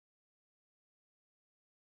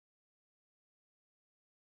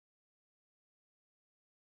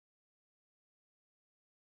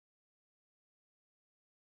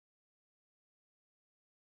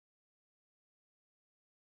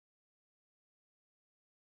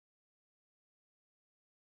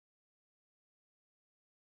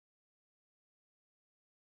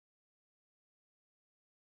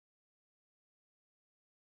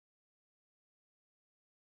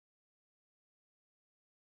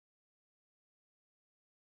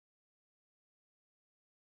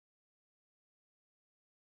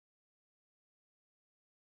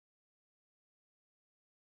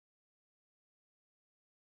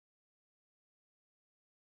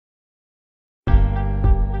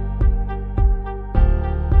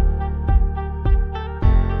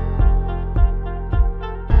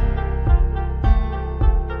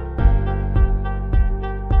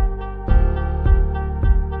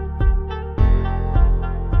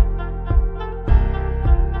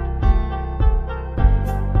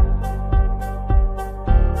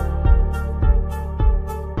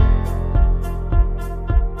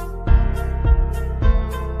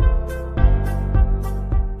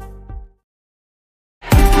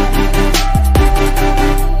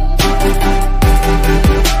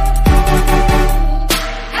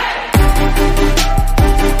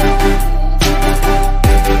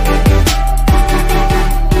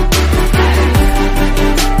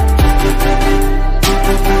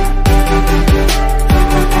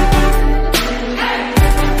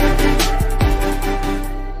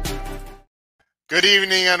Good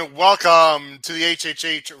evening and welcome to the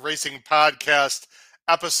HHH Racing Podcast,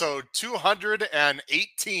 episode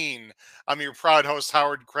 218. I'm your proud host,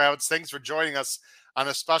 Howard Kravitz. Thanks for joining us on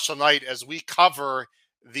a special night as we cover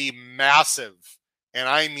the massive, and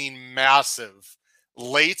I mean massive,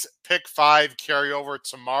 late Pick 5 carryover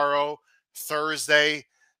tomorrow, Thursday,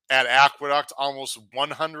 at Aqueduct. Almost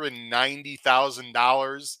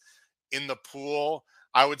 $190,000 in the pool.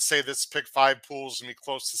 I would say this Pick 5 pool is going to be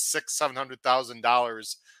close to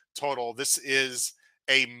 $600,000-$700,000 total. This is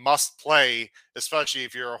a must play, especially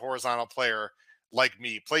if you're a horizontal player like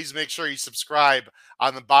me. Please make sure you subscribe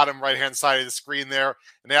on the bottom right-hand side of the screen there.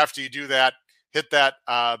 And after you do that, hit that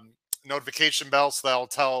notification bell so that'll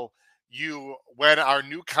tell you when our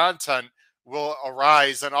new content will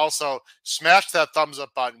arise. And also smash that thumbs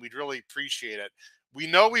up button. We'd really appreciate it. We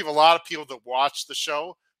know we have a lot of people that watch the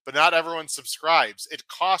show, but not everyone subscribes. It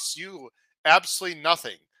costs you absolutely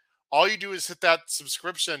nothing. All you do is hit that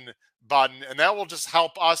subscription button, and that will just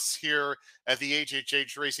help us here at the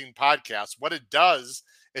HHH Racing Podcast. What it does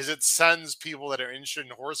is it sends people that are interested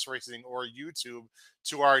in horse racing or YouTube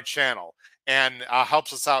to our channel and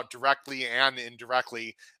helps us out directly and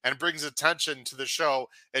indirectly and brings attention to the show.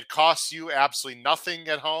 It costs you absolutely nothing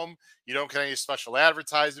at home. You don't get any special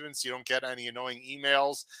advertisements. You don't get any annoying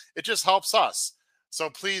emails. It just helps us. So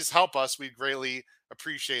please help us. We greatly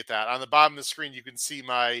appreciate that. On the bottom of the screen, you can see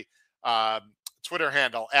my Twitter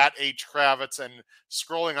handle, @HKravitz. And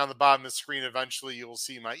scrolling on the bottom of the screen, eventually you will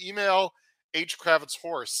see my email,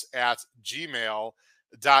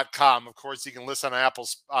 hkravitzhorse@gmail.com. Of course, you can listen on Apple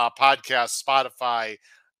Podcasts, Spotify,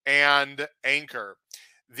 and Anchor.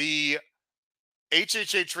 The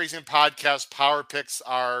HHH Racing Podcast Power Picks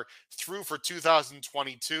are through for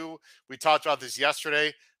 2022. We talked about this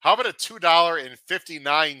yesterday. How about a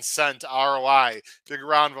 $2.59 ROI? Big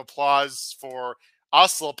round of applause for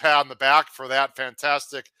us. A little pat on the back for that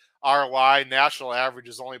fantastic ROI. National average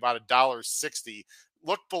is only about $1.60.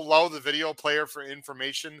 Look below the video player for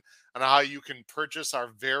information on how you can purchase our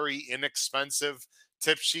very inexpensive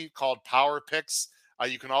tip sheet called Power Picks.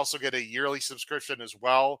 You can also get a yearly subscription as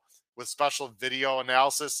well with special video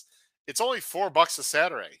analysis. It's only $4 a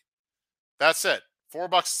Saturday. That's it.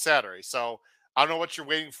 $4 a Saturday. So I don't know what you're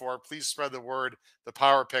waiting for. Please spread the word. The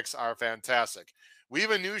Power Picks are fantastic. We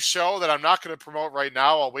have a new show that I'm not going to promote right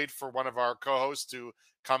now. I'll wait for one of our co-hosts to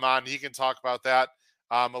come on. He can talk about that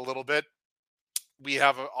a little bit. We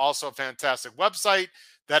have also a fantastic website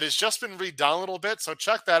that has just been redone a little bit, so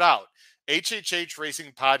check that out.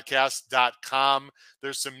 hhhracingpodcast.com.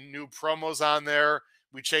 There's some new promos on there.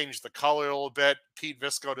 We changed the color a little bit. Pete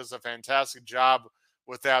Visco does a fantastic job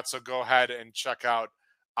with that, so go ahead and check out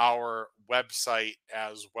our website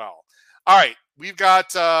as well. All right, we've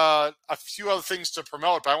got a few other things to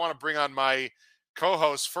promote, but I want to bring on my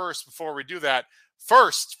co-host first before we do that.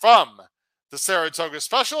 First, from the Saratoga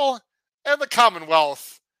Special and the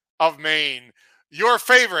Commonwealth of Maine, your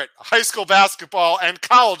favorite high school basketball and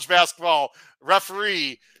college basketball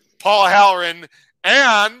referee, Paul Halloran,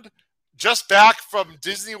 and just back from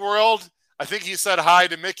Disney World. I think he said hi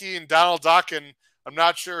to Mickey and Donald Duck, and I'm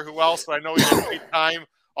not sure who else, but I know he had a great time.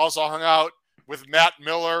 Also hung out with Matt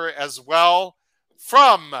Miller as well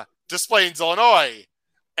from Des Plaines, Illinois,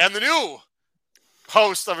 and the new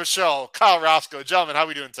host of a show, Kyle Roscoe. Gentlemen, how are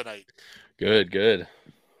we doing tonight? Good.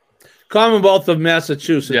 Commonwealth of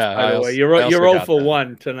Massachusetts, by the way. You're 0 for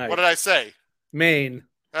 1 tonight. What did I say? Maine.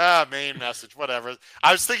 Maine message, whatever.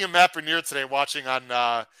 I was thinking Matt Bernier today watching on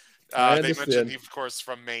they mentioned he, of course,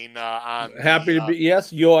 from Maine. Happy to be,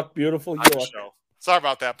 yes, York, beautiful York. Show. Sorry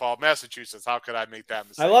about that, Paul. Massachusetts. How could I make that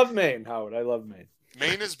mistake? I love Maine, Howard. I love Maine.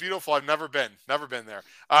 Maine is beautiful. I've never been there.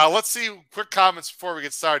 Let's see quick comments before we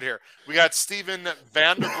get started here. We got Stephen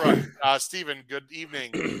Vanderbrook. Stephen, good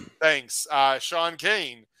evening. Thanks. Sean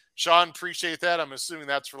Kane. Sean, appreciate that. I'm assuming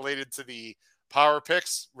that's related to the Power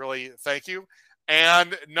Picks. Really, thank you.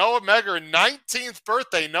 And Noah Megger, 19th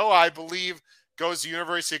birthday. Noah, I believe, goes to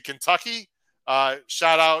University of Kentucky.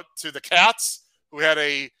 Shout out to the Cats, who had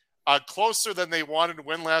a closer than they wanted to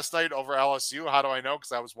win last night over LSU. How do I know?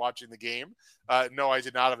 Because I was watching the game. No, I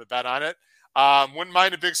did not have a bet on it. Wouldn't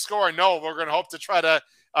mind a big score. No, we're going to hope to try to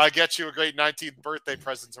get you a great 19th birthday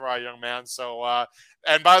present tomorrow, young man. So,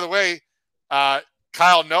 and by the way,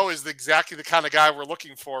 Kyle No is exactly the kind of guy we're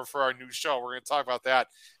looking for our new show. We're going to talk about that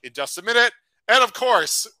in just a minute. And of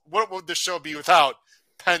course, what would the show be without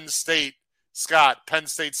Penn State Scott? Penn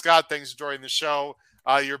State Scott, thanks for joining the show.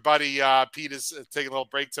 Your buddy Pete is taking a little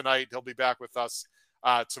break tonight. He'll be back with us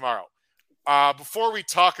tomorrow. Before we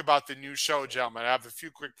talk about the new show, gentlemen, I have a few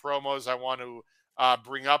quick promos I want to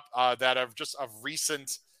bring up that are just of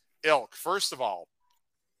recent ilk. First of all,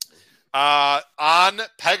 On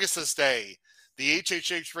Pegasus Day, the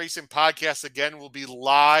HHH Racing Podcast again will be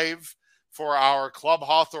live for our Club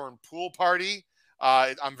Hawthorne pool party.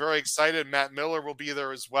 I'm very excited. Matt Miller will be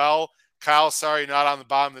there as well. Kyle, sorry, not on the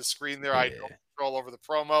bottom of the screen there. I don't control over the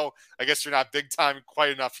promo. I guess you're not big time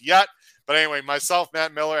quite enough yet. But anyway, myself,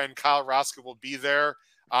 Matt Miller, and Kyle Roska will be there.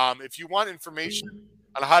 If you want information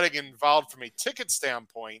on how to get involved from a ticket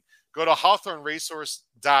standpoint, go to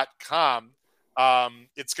hawthorneracehorse.com.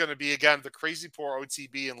 It's going to be, again, the Crazy Poor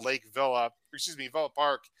OTB in Villa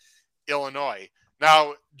Park, Illinois.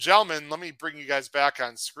 Now, gentlemen, let me bring you guys back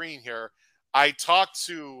on screen here. I talked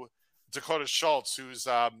to Dakota Schultz, who's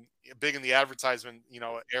big in the advertisement,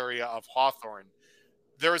 area of Hawthorne.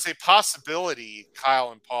 There is a possibility,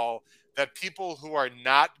 Kyle and Paul, that people who are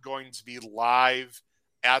not going to be live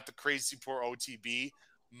at the Crazy Poor OTB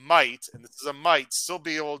might, and this is a might, still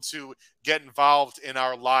be able to get involved in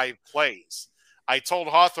our live plays. I told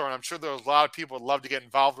Hawthorne, I'm sure there's a lot of people who would love to get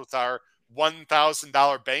involved with our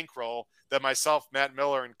 $1,000 bankroll that myself, Matt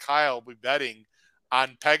Miller, and Kyle will be betting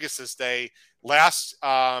on Pegasus Day. Last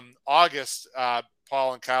August,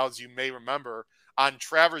 Paul and Kyle, as you may remember, on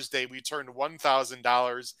Travers Day, we turned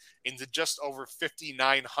 $1,000 into just over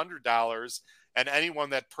 $5,900. And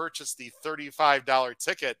anyone that purchased the $35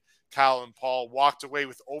 ticket, Kyle and Paul, walked away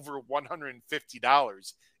with over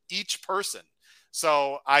 $150 each person.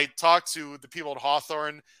 So I talked to the people at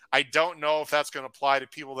Hawthorne. I don't know if that's going to apply to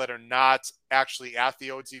people that are not actually at the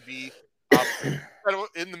OTB.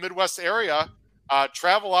 In the Midwest area,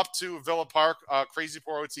 travel up to Villa Park, Crazy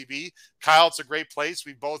Poor OTB. Kyle, it's a great place.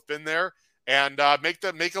 We've both been there. And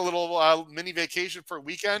make a little mini vacation for a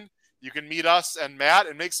weekend. You can meet us and Matt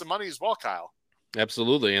and make some money as well, Kyle.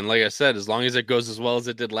 Absolutely. And like I said, as long as it goes as well as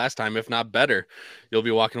it did last time, if not better, you'll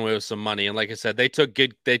be walking away with some money. And like I said, they take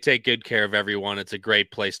good care of everyone. It's a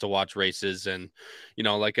great place to watch races. And,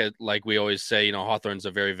 like we always say, Hawthorne's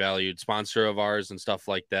a very valued sponsor of ours and stuff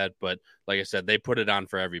like that. But like I said, they put it on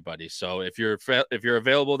for everybody. So if you're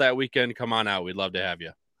available that weekend, come on out. We'd love to have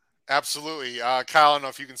you. Absolutely. Kyle, I don't know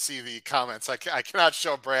if you can see the comments. I cannot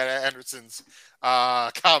show Brad Anderson's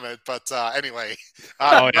comment, but anyway.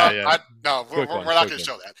 We're not going to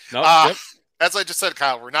show that. Nope. As I just said,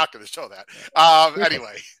 Kyle, we're not going to show that.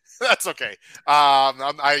 Anyway, that's okay.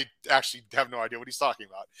 I actually have no idea what he's talking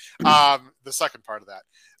about. The second part of that.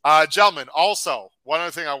 Gentlemen, also, one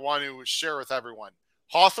other thing I want to share with everyone.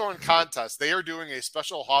 Hawthorne contest. They are doing a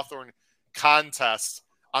special Hawthorne contest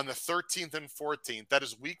on the 13th and 14th. That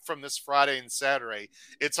is a week from this Friday and Saturday.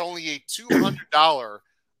 It's only a $200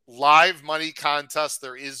 live money contest.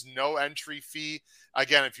 There is no entry fee.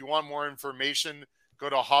 Again, if you want more information, go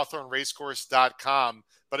to hawthorneracehorse.com.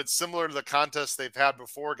 But it's similar to the contest they've had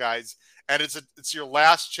before, guys. And it's your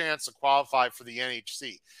last chance to qualify for the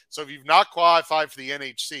NHC. So if you've not qualified for the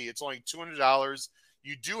NHC, it's only $200.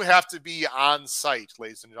 You do have to be on site,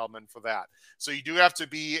 ladies and gentlemen, for that. So you do have to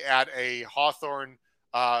be at a Hawthorne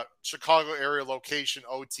Chicago area location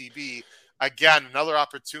OTB. Again, another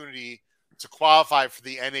opportunity to qualify for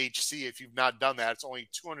the NHC. If you've not done that, it's only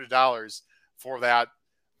 $200 for that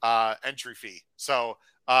entry fee. So,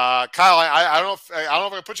 Kyle, I don't know if I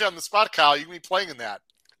can put you on the spot, Kyle. You can be playing in that.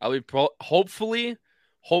 I'll be hopefully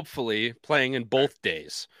playing in both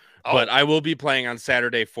days, but I will be playing on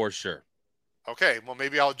Saturday for sure. Okay, well,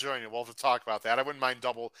 maybe I'll join you. We'll have to talk about that. I wouldn't mind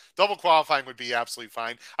double qualifying would be absolutely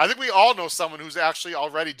fine. I think we all know someone who's actually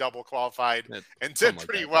already double qualified and did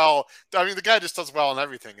pretty well. I mean, the guy just does well in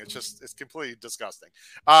everything. It's completely disgusting.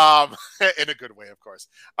 In a good way, of course.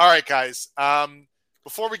 All right, guys.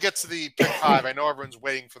 Before we get to the pick five, I know everyone's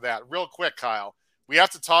waiting for that. Real quick, Kyle, we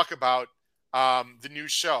have to talk about the new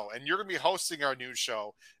show. And you're going to be hosting our new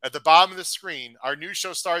show. At the bottom of the screen, our new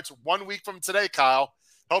show starts 1 week from today, Kyle.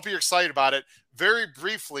 Hope you're excited about it. Very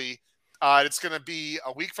briefly, it's going to be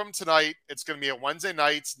a week from tonight. It's going to be a Wednesday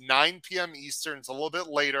nights, 9 p.m. Eastern. It's a little bit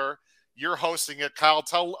later. You're hosting it. Kyle,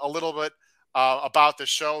 tell a little bit about the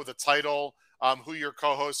show, the title, who your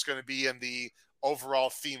co-host is going to be, and the overall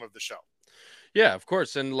theme of the show. Yeah, of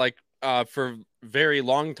course. And for very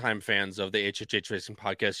long-time fans of the HHH Racing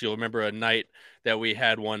Podcast, you'll remember a night that we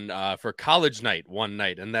had one for college night one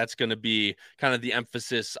night, and that's going to be kind of the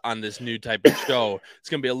emphasis on this new type of show. It's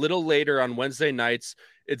going to be a little later on Wednesday nights.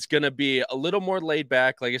 It's going to be a little more laid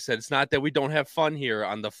back. Like I said, it's not that we don't have fun here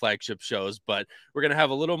on the flagship shows, but we're going to have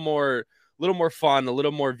a little more fun, a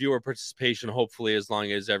little more viewer participation, hopefully, as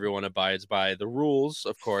long as everyone abides by the rules,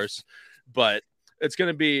 of course. But it's going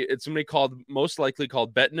to be most likely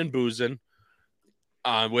called Betting and Boozing,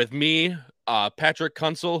 with me, Patrick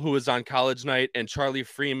Kunsel, who is on college night, and Charlie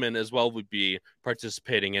Freeman as well would be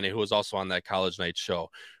participating in it, who was also on that college night show.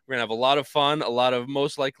 We're gonna have a lot of fun,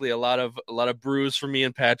 most likely a lot of brews for me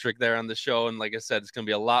and Patrick there on the show. And like I said, it's gonna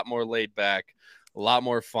be a lot more laid back, a lot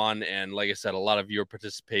more fun, and like I said, a lot of viewer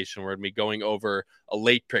participation. We're gonna be going over a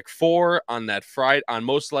late pick 4 on that Friday, on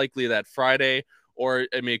most likely that Friday, or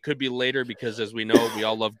I mean it could be later because as we know, we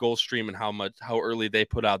all love Gulfstream and how early they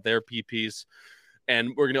put out their PPs. And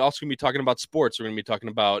we're also gonna be talking about sports. We're gonna be talking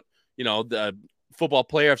about, the football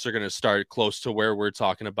playoffs are going to start close to where we're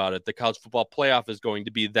talking about it. The college football playoff is going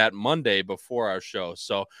to be that Monday before our show.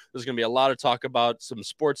 So there's going to be a lot of talk about some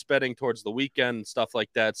sports betting towards the weekend and stuff like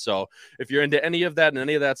that. So if you're into any of that and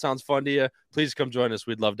any of that sounds fun to you, please come join us.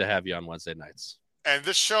 We'd love to have you on Wednesday nights. And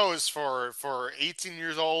this show is for 18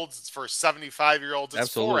 years olds. It's for 75-year-olds. It's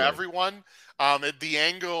Absolutely. for everyone. The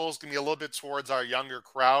angle is going to be a little bit towards our younger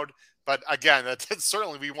crowd. But again,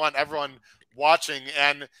 certainly we want everyone watching.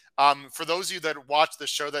 And for those of you that watch the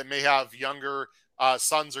show that may have younger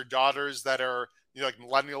sons or daughters that are like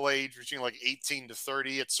millennial age, between like 18 to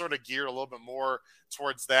 30, it's sort of geared a little bit more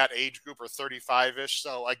towards that age group, or 35-ish.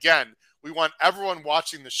 So again, we want everyone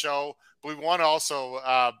watching the show, but we want to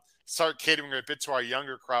also start catering a bit to our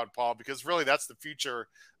younger crowd, Paul, because really that's the future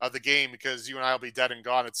of the game, because you and I will be dead and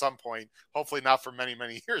gone at some point, hopefully not for many,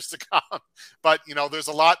 many years to come. But, there's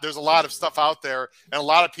a lot of stuff out there, and a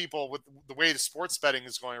lot of people, with the way the sports betting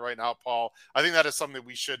is going right now, Paul, I think that is something that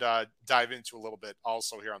we should dive into a little bit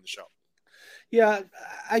also here on the show. Yeah,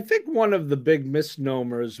 I think one of the big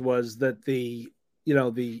misnomers was that the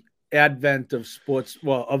advent of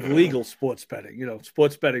of legal sports betting.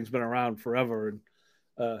 Sports betting's been around forever, and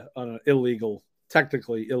on an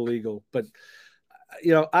technically illegal, but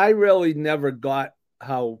I really never got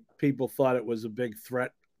how people thought it was a big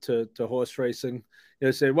threat to horse racing.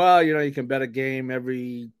 They say, well, you can bet a game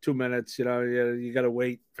every 2 minutes. You got to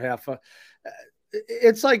wait for half a.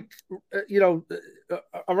 It's like,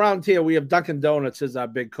 around here we have Dunkin' Donuts as our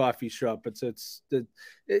big coffee shop.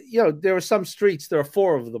 There are some streets, there are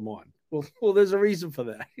 4 of them on. Well, there's a reason for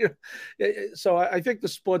that. So I think the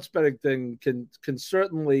sports betting thing can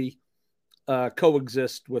certainly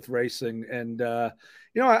coexist with racing, and I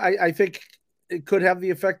think it could have the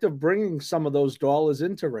effect of bringing some of those dollars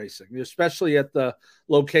into racing, especially at the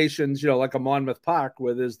locations, like a Monmouth Park,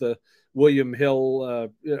 where there's the William Hill,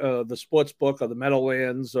 the sports book, or the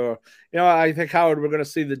Meadowlands, or I think, Howard, we're going to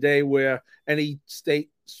see the day where any state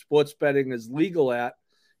sports betting is legal at.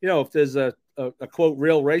 If there's a quote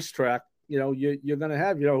real racetrack, you're going to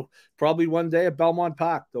have, probably one day at Belmont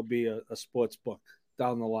Park, there'll be a sports book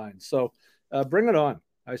down the line. So bring it on,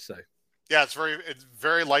 I say. Yeah, it's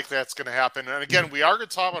very likely that's going to happen. And again, we are going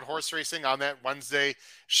to talk about horse racing on that Wednesday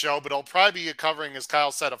show, but it'll probably be covering, as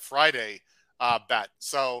Kyle said, a Friday bet.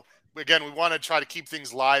 So again, we want to try to keep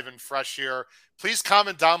things live and fresh here. Please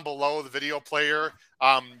comment down below the video player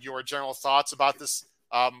your general thoughts about this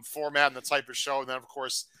format and the type of show. And then, of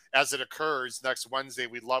course, as it occurs next Wednesday,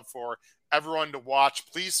 we'd love for everyone to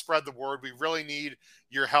watch. Please spread the word. We really need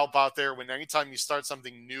your help out there. Anytime you start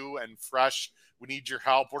something new and fresh, we need your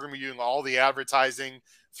help. We're going to be doing all the advertising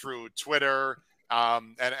through Twitter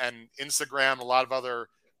and Instagram, a lot of other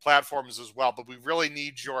platforms as well. But we really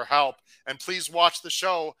need your help. And please watch the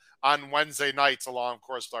show on Wednesday nights, along, of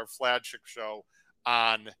course, with our flagship show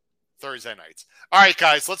on Thursday nights. All right,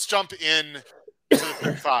 guys, let's jump in to the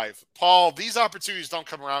Pick 5. Paul, these opportunities don't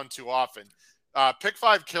come around too often. Pick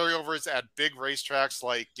 5 carryovers at big racetracks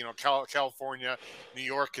like, California, New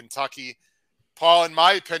York, Kentucky. Paul, in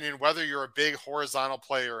my opinion, whether you're a big horizontal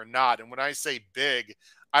player or not, and when I say big,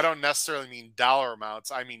 I don't necessarily mean dollar amounts.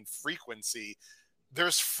 I mean frequency.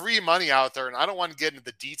 There's free money out there, and I don't want to get into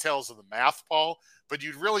the details of the math, Paul, but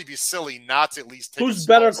you'd really be silly not to at least take Who's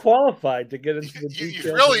better qualified to get into the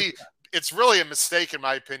details? It's really a mistake, in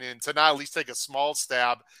my opinion, to not at least take a small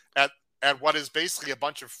stab at what is basically a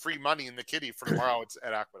bunch of free money in the kitty for tomorrow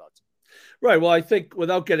at Aqueduct. Right. Well, I think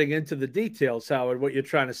without getting into the details, Howard, what you're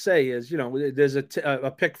trying to say is, there's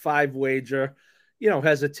a Pick 5 wager,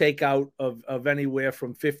 has a takeout of anywhere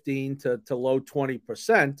from 15 to low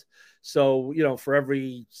 20%. So, for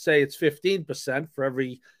every, say it's 15%, for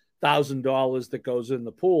every $1,000 that goes in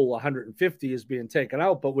the pool, 150 is being taken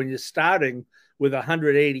out. But when you're starting with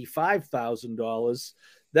 $185,000,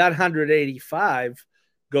 that 185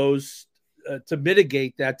 goes to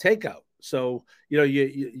mitigate that takeout. So,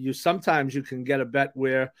 you sometimes you can get a bet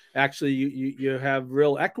where actually you have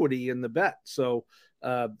real equity in the bet. So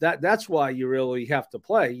that's why you really have to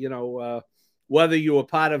play, whether you were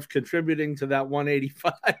part of contributing to that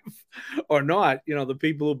 185 or not, the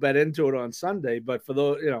people who bet into it on Sunday. But for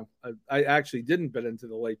those, I actually didn't bet into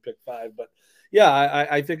the late Pick 5. But yeah,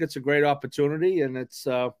 I think it's a great opportunity, and it's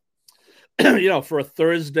for a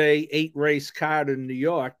Thursday 8-race card in New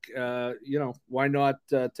York, why not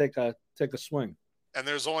take a swing? And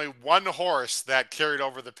there's only one horse that carried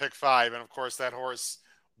over the pick 5, and of course that horse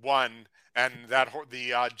won. And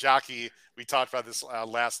the jockey we talked about this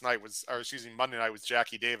Monday night, was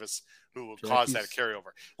Jackie Davis, who caused that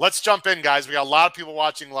carryover. Let's jump in, guys. We got a lot of people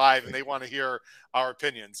watching live, and they want to hear our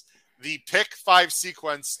opinions. The pick 5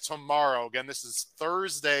 sequence tomorrow, again, this is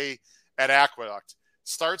Thursday at Aqueduct,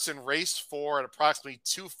 starts in race 4 at approximately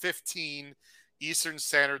 2:15 Eastern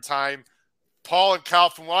Standard Time. Paul and Kyle,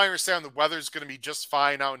 from what I understand, the weather's going to be just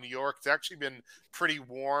fine out in New York. It's actually been pretty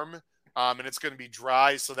warm, and it's going to be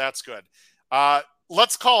dry, so that's good.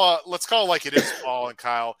 Let's call it like it is, Paul and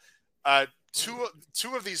Kyle.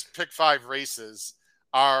 Two of these pick 5 races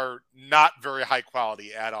are not very high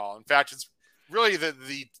quality at all. In fact, it's really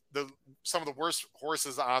some of the worst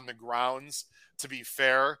horses on the grounds, to be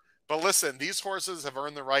fair. But listen, these horses have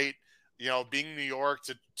earned the right, being New York,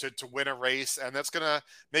 to win a race, and that's going to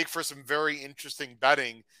make for some very interesting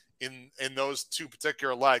betting in those two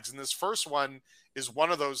particular legs. And this first one is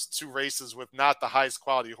one of those 2 races with not the highest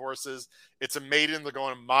quality horses. It's a maiden. They're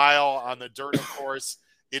going a mile on the dirt, of course.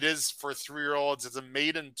 It is for 3-year-olds. It's a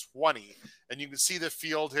maiden 20, and you can see the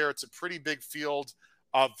field here. It's a pretty big field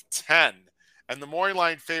of 10, and the morning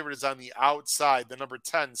line favorite is on the outside, the number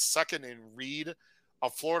 10, Second in Reed, a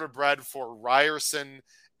Florida bred for Ryerson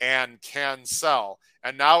and Cancel.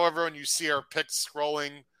 And now, everyone, you see our picks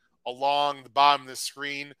scrolling along the bottom of the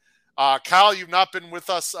screen. Kyle, you've not been with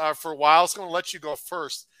us for a while, so I'm going to let you go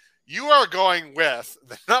first. You are going with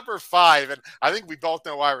the number 5, and I think we both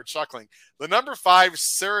know why we're chuckling. The number 5,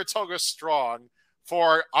 Saratoga Strong,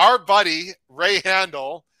 for our buddy Ray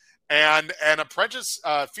Handel and an apprentice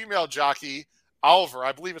female jockey, Oliver.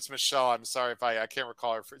 I believe it's Michelle. I'm sorry if I can't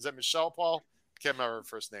recall her. Is that Michelle, Paul? Can't remember her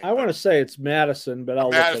first name. I want to say it's Madison, but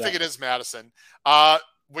I think it is Madison.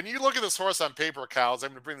 When you look at this horse on paper, Kyle, I'm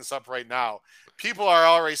going to bring this up right now. People are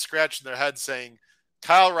already scratching their heads saying,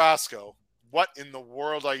 Kyle Roscoe, what in the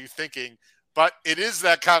world are you thinking? But it is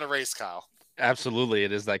that kind of race, Kyle. Absolutely,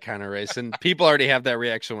 it is that kind of race. And people already have that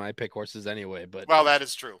reaction when I pick horses anyway. But well, that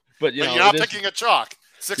is true. But you're not picking a chalk.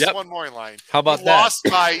 6-1 morning line. How about that? Lost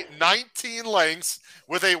by 19 lengths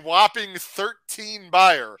with a whopping 13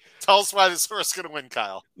 buyer. Tell us why this horse is going to win,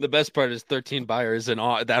 Kyle. The best part is 13 buyers and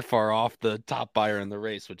that far off the top buyer in the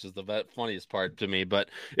race, which is the funniest part to me. But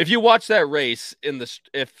if you watch that race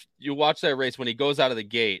when he goes out of the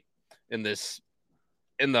gate in the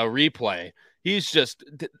replay, he's just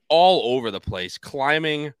all over the place,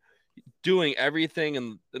 climbing, doing everything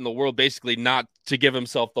in the world, basically not to give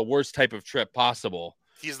himself the worst type of trip possible.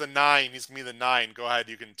 He's the 9. He's going to be the 9. Go ahead.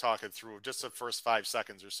 You can talk it through just the first 5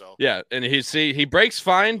 seconds or so. Yeah. And he breaks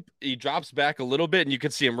fine. He drops back a little bit, and you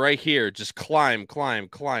can see him right here. Just climb. What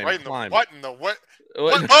in the what?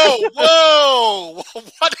 Whoa!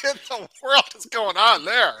 What in the world is going on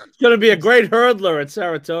there? It's going to be a great hurdler at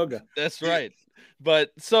Saratoga. That's right.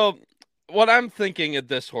 But so what I'm thinking of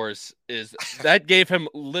this horse is that gave him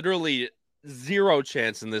literally zero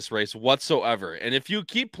chance in this race whatsoever. And if you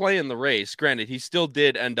keep playing the race, granted, he still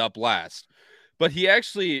did end up last, but he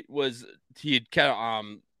actually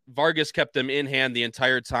Vargas kept him in hand the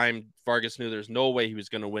entire time. Vargas knew there's no way he was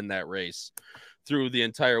going to win that race through the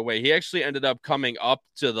entire way. He actually ended up coming up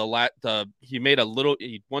to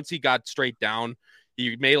once he got straight down,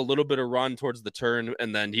 he made a little bit of run towards the turn,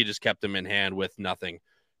 and then he just kept him in hand with nothing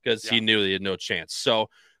because he knew he had no chance. So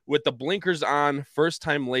with the blinkers on, first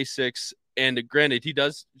time Lasix, and granted, he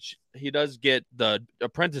does get the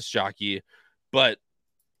apprentice jockey, but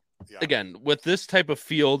again, with this type of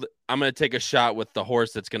field, I'm going to take a shot with the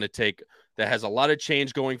horse that has a lot of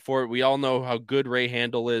change going for it. We all know how good Ray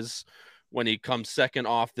Handel is when he comes second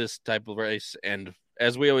off this type of race. And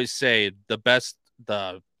as we always say, the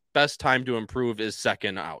best time to improve is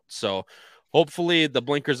second out. So hopefully the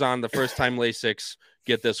blinkers on, the first time Lasix,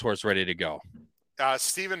 get this horse ready to go.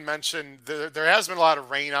 Stephen mentioned there has been a lot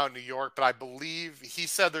of rain out in New York, but I believe he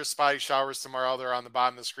said there's spotty showers tomorrow. They're on the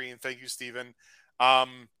bottom of the screen. Thank you, Stephen. I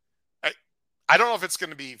don't know if it's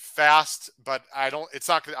going to be fast, but I don't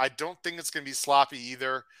think it's going to be sloppy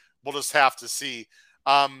either. We'll just have to see.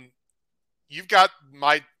 You've got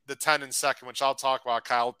the 10 in second, which I'll talk about,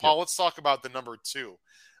 Kyle. Paul, let's talk about the number 2.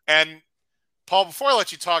 And Paul, before I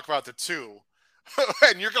let you talk about the 2,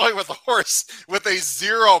 and you're going with a horse with a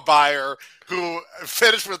 0 buyer who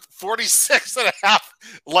finished with 46.5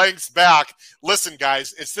 lengths back. Listen,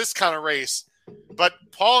 guys, it's this kind of race. But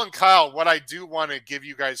Paul and Kyle, what I do want to give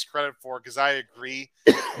you guys credit for, because I agree,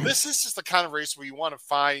 this is just the kind of race where you want to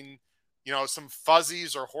find some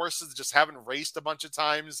fuzzies or horses that just haven't raced a bunch of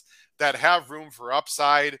times that have room for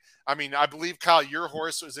upside. I mean, I believe, Kyle, your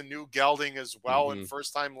horse was a new gelding as well in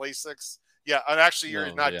first-time Lasix. Yeah, and actually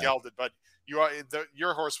you're not gelded, but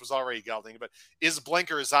your horse was already gelding. But is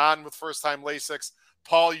Blinkers on with first-time Lasix?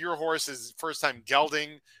 Paul, your horse is first-time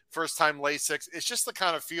gelding, first-time Lasix. It's just the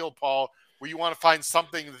kind of field, Paul, where you want to find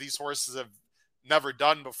something that these horses have never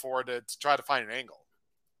done before to try to find an angle.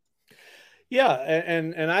 Yeah,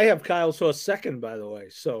 and I have Kyle's horse second, by the way,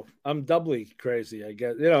 so I'm doubly crazy, I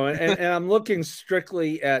guess. And I'm looking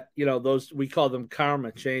strictly at those, we call them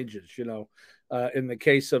karma changes. In the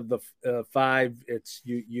case of the 5, it's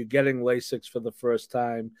you're getting Lasix for the first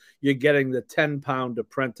time. You're getting the 10-pound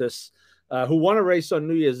apprentice, who won a race on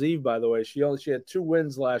New Year's Eve, by the way. She had 2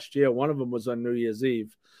 wins last year. One of them was on New Year's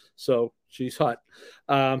Eve, so she's hot.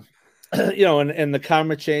 And the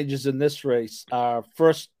karma changes in this race are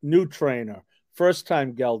first new trainer, first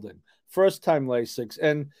time gelding, first time Lasix.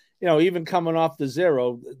 And, even coming off the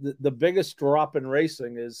 0, the biggest drop in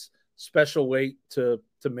racing is special weight to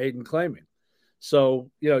maiden claiming.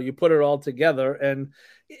 So, you put it all together. And,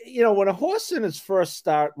 when a horse in his first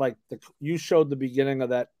start, like you showed the beginning of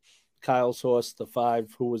that Kyle's horse, the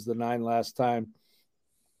 5, who was the 9 last time.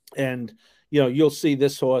 And, you'll see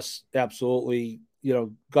this horse absolutely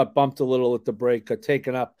got bumped a little at the break, got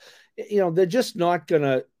taken up. They're just not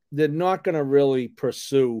gonna really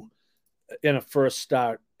pursue in a first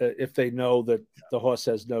start if they know that the horse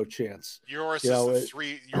has no chance. Your horse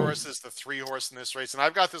is the 3 horse in this race, and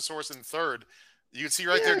I've got this horse in third. You can see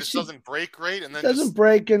right there, just doesn't break great, and then doesn't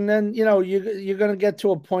break, and then you're gonna get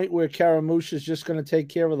to a point where Caramouche is just gonna take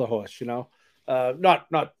care of the horse. Not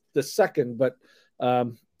the second, but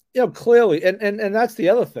clearly, and that's the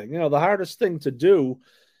other thing. The hardest thing to do,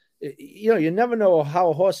 you never know how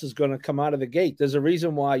a horse is going to come out of the gate. There's a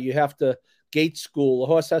reason why you have to gate school. A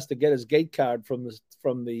horse has to get his gate card from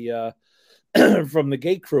the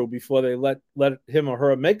gate crew before they let him or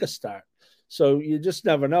her make a start. So you just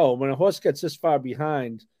never know. When a horse gets this far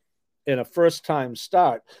behind in a first-time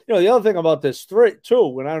start. The other thing about this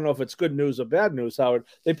too, and I don't know if it's good news or bad news, Howard,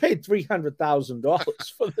 they paid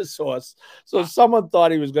 $300,000 for this horse. So someone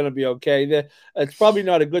thought he was going to be okay. It's probably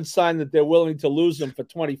not a good sign that they're willing to lose him for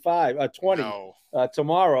 20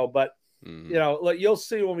 tomorrow. But, you'll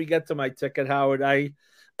see when we get to my ticket, Howard. I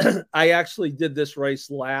actually did this race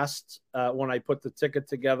last when I put the ticket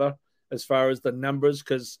together as far as the numbers,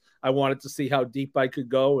 because I wanted to see how deep I could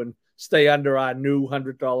go and stay under our new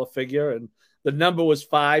 $100 figure. And the number was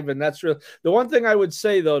 5. And that's real. The one thing I would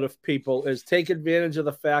say, though, to people is take advantage of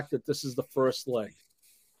the fact that this is the first leg.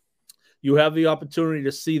 You have the opportunity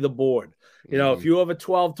to see the board. If you have a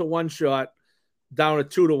 12-1 shot down a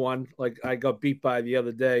 2-1, like I got beat by the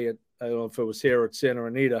other day, I don't know if it was here at Santa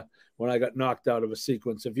Anita when I got knocked out of a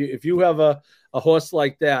sequence. If you have a horse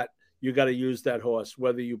like that, you got to use that horse,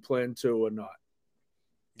 whether you plan to or not.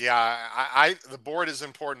 Yeah, the board is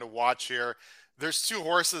important to watch here. There's 2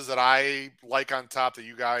 horses that I like on top that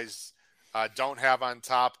you guys don't have on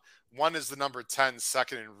top. One is the number 10,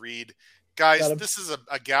 Second and Reed. Guys, this is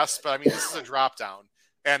a guess, but I mean, this is a drop down.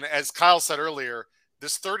 And as Kyle said earlier,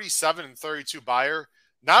 this 37 and 32 buyer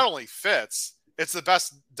not only fits, it's the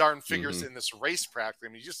best darn figures in this race practically.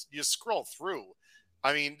 I mean, you scroll through.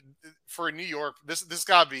 I mean, for New York, this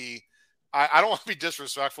got to be, I don't want to be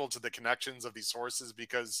disrespectful to the connections of these horses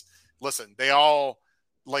because, listen, they all,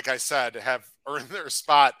 like I said, have earned their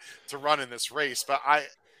spot to run in this race. But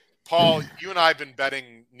Paul, you and I have been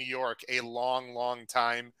betting New York a long, long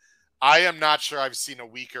time. I am not sure I've seen a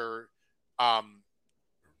weaker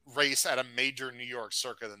race at a major New York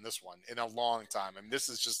circuit than this one in a long time. I mean, this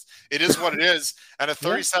is just, it is what it is. And a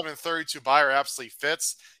 37-32 buyer absolutely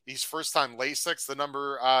fits. He's first time Lasix, the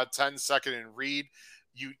number 10, Second and Reed.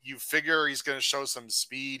 You figure he's going to show some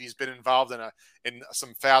speed. He's been involved in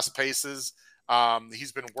some fast paces.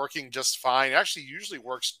 He's been working just fine. Actually, usually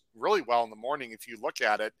works really well in the morning if you look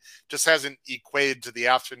at it. Just hasn't equated to the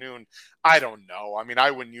afternoon. I don't know. I mean,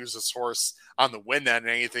 I wouldn't use this horse on the win end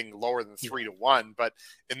anything lower than 3-1. But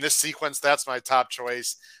in this sequence, that's my top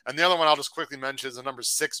choice. And the other one I'll just quickly mention is the number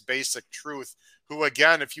 6, Basic Truth, who,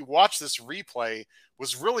 again, if you watch this replay,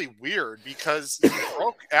 was really weird because he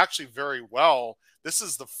broke actually very well. This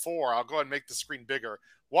is the 4. I'll go ahead and make the screen bigger.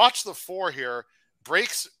 Watch the 4 here.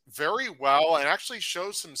 Breaks very well and actually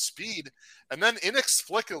shows some speed. And then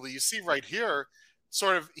inexplicably, you see right here,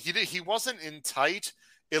 sort of, he wasn't in tight.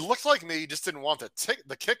 It looked like maybe he just didn't want the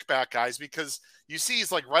kickback, guys, because you see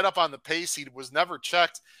he's like right up on the pace. He was never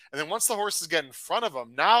checked. And then once the horses get in front of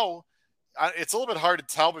him, now it's a little bit hard to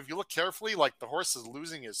tell, but if you look carefully, like the horse is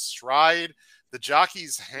losing his stride. the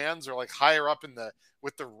jockey's hands are like higher up in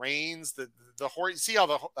with the reins. The horse, you see how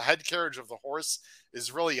the head carriage of the horse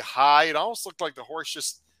is really high. It almost looked like the horse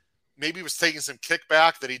just maybe was taking some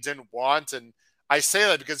kickback that he didn't want. And I say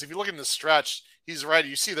that because if you look in the stretch, he's right.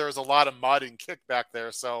 You see there was a lot of mud and kickback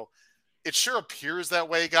there. So it sure appears that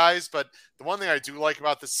way, guys. But the one thing I do like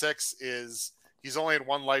about the 6 is he's only had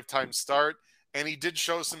one lifetime start, and he did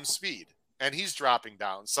show some speed, and he's dropping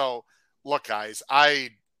down. So look, guys,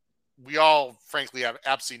 we all frankly have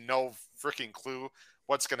absolutely no freaking clue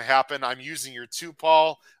what's going to happen. I'm using your 2,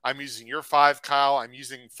 Paul. I'm using your 5, Kyle. I'm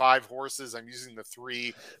using 5 horses. I'm using the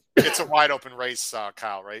 3. It's a wide open race,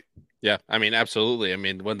 Kyle, right? Yeah, I mean, absolutely. I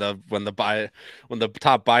mean, when the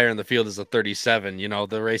top buyer in the field is a 37,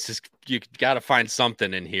 the race is, you got to find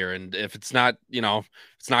something in here. And if it's not,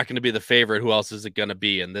 it's not going to be the favorite, who else is it going to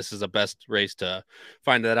be? And this is the best race to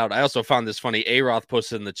find that out. I also found this funny. A-Roth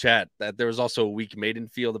posted in the chat that there was also a weak maiden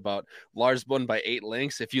field about Lars won by 8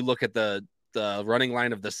 lengths. If you look at the running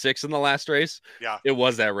line of the 6 in the last race, yeah, it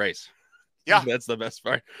was that race. Yeah, that's the best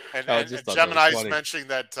part. And Gemini's mentioning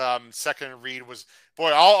that second read was,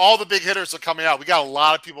 boy, all the big hitters are coming out. We got a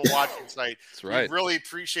lot of people watching tonight. That's right. We really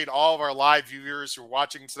appreciate all of our live viewers who are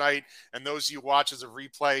watching tonight, and those of you who watch as a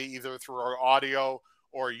replay either through our audio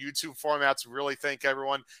or YouTube formats. We really thank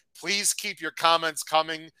everyone. Please keep your comments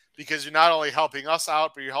coming, because you're not only helping us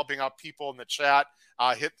out, but you're helping out people in the chat.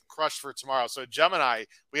 Hit the crush for tomorrow. So Gemini,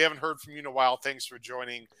 we haven't heard from you in a while. Thanks for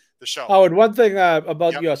joining the show. Oh, and one thing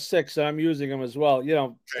about your 6, and I'm using him as well.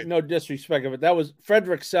 Okay. No disrespect of it. That was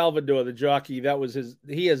Frederick Salvador, the jockey. That was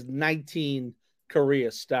he has 19 career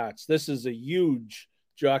starts. This is a huge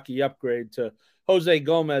jockey upgrade to Jose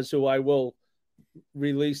Gomez, who I will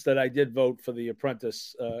release that I did vote for the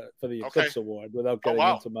Apprentice for the Eclipse Award without getting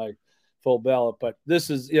into my full ballot. But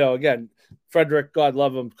this is, again, Frederick, God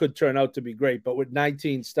love him, could turn out to be great. But with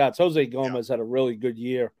 19 starts, Jose Gomez had a really good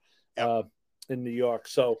year in New York.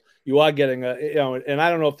 So you are getting and I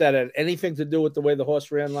don't know if that had anything to do with the way the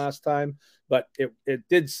horse ran last time, but it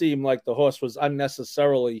did seem like the horse was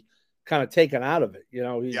unnecessarily kind of taken out of it.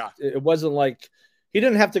 It wasn't like he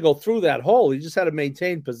didn't have to go through that hole. He just had to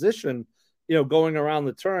maintain position, going around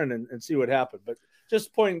the turn and see what happened. But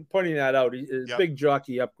just pointing that out, big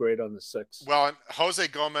jockey upgrade on the 6. Well, and Jose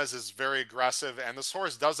Gomez is very aggressive, and this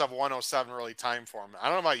horse does have 107 early time for him. I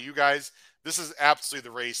don't know about you guys. This is absolutely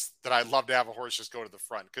the race that I'd love to have a horse just go to the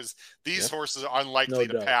front, because these horses are unlikely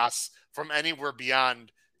to pass from anywhere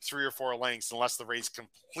beyond 3 or 4 lengths unless the race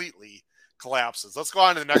completely collapses. Let's go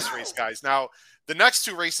on to the next race, guys. Now, the next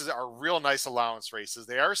 2 races are real nice allowance races.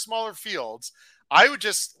 They are smaller fields. I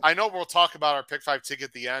know we'll talk about our pick 5 ticket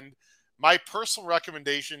at the end. My personal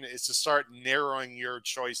recommendation is to start narrowing your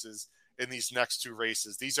choices in these next 2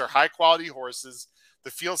 races. These are high-quality horses.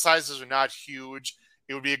 The field sizes are not huge.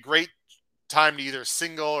 It would be a great time to either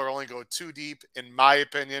single or only go 2 deep, in my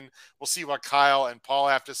opinion. We'll see what Kyle and Paul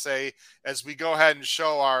have to say as we go ahead and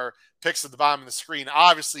show our picks at the bottom of the screen.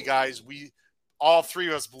 Obviously, guys, all 3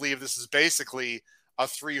 of us believe this is basically a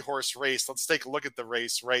 3-horse race. Let's take a look at the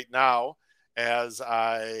race right now. As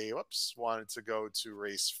I wanted to go to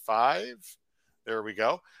race 5. There we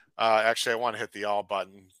go. Actually, I want to hit the all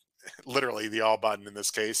button, literally the all button in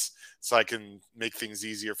this case, so I can make things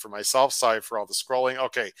easier for myself. Sorry for all the scrolling.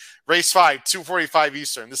 Okay, race 5, 2:45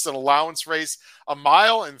 Eastern. This is an allowance race, 1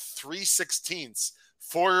 mile and 3/16.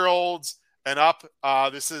 4-year-olds and up.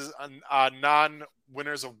 This is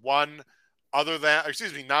non-winners of 1 other than,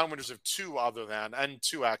 non-winners of 2 other than, and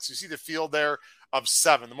 2X. You see the field there of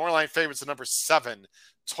 7. The Moorline favorites, the number 7.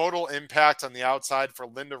 Total impact on the outside for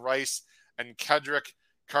Linda Rice and Kedrick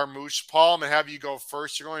Carmouche. Paul, I'm going to have you go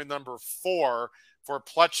first. You're going to number 4 for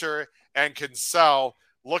Pletcher and Kinsell,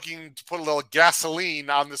 looking to put a little gasoline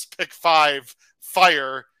on this pick 5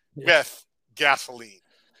 fire with gasoline.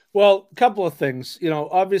 Well, a couple of things.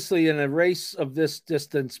 Obviously in a race of this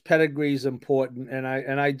distance, pedigree is important, and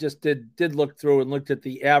I just did look through and looked at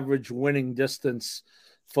the average winning distance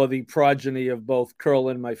for the progeny of both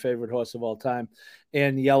Curlin, my favorite horse of all time,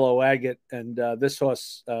 and Yellow Agate, and this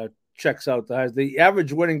horse checks out the highs. The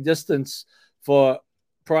average winning distance for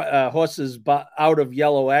horses out of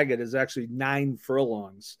Yellow Agate is actually 9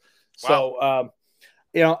 furlongs. Wow. So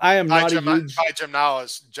I am not a huge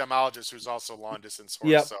gemologist who's also long distance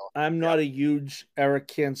horse. Yep, so I'm not a huge Eric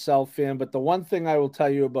Cancel fan, but the one thing I will tell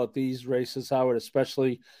you about these races, Howard,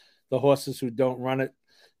 especially the horses who don't run it,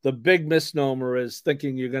 the big misnomer is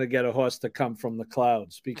thinking you're going to get a horse to come from the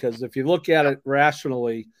clouds. Because if you look at it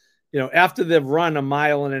rationally, after they've run 1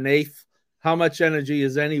 mile and 1/8, how much energy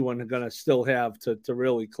is anyone going to still have to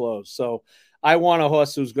really close? So I want a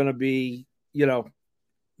horse who's going to be,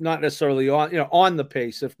 not necessarily on the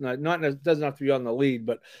pace. If not, it doesn't have to be on the lead.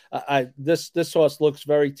 But this horse looks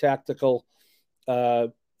very tactical.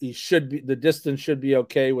 The distance should be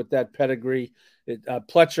okay with that pedigree.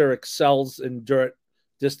 Pletcher excels in dirt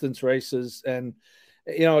distance races, and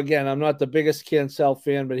again, I'm not the biggest Cancel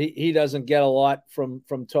fan, but he doesn't get a lot from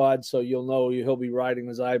Todd, so you'll know he'll be riding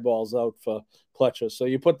his eyeballs out for Pletcher. So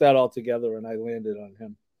you put that all together, and I landed on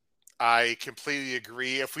him. I completely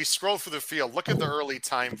agree. If we scroll through the field, look at the early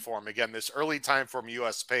time form. Again, this early time form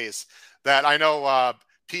U.S. pace that I know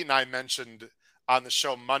Pete and I mentioned on the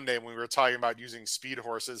show Monday when we were talking about using speed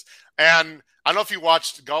horses. And I don't know if you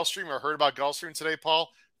watched Gulfstream or heard about Gulfstream today, Paul.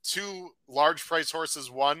 2 large price horses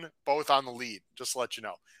won, both on the lead, just to let you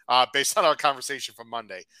know, based on our conversation from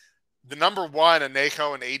Monday. The number 1,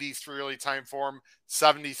 Anejo, an 83 early time form,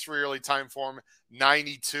 73 early time form,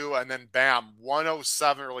 92, and then bam,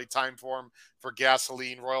 107 early time form for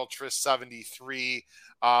Gasoline, Royal Tris 73,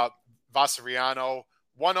 Vasariano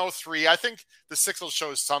 103. I think the 6 will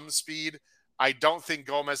show some speed. I don't think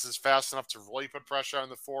Gomez is fast enough to really put pressure on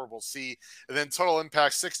the 4. We'll see. And then Total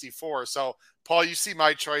Impact 64. So, Paul, you see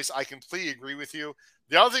my choice. I completely agree with you.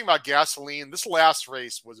 The other thing about Gasoline, this last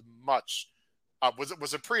race was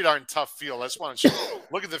was a pretty darn tough field. I just want to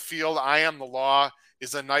look at the field. I Am the Law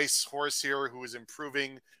is a nice horse here who is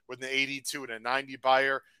improving with an 82 and a 90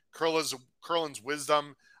 buyer. Curlin's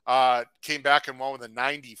Wisdom came back and won with a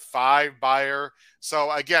 95 buyer.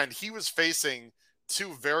 So again, he was facing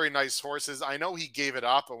 2 very nice horses. I know he gave it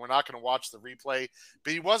up, and we're not going to watch the replay,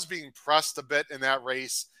 but he was being pressed a bit in that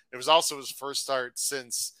race. It was also his first start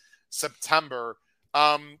since September.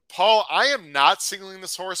 Paul, I am not singling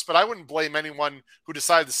this horse, but I wouldn't blame anyone who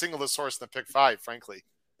decided to single this horse in the pick 5, frankly,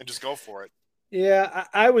 and just go for it. Yeah,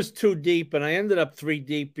 I was 2 deep, and I ended up 3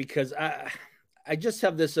 deep because I just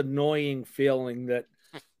have this annoying feeling that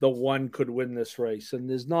the 1 could win this race, and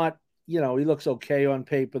there's not, he looks okay on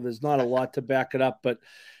paper. There's not a lot to back it up, but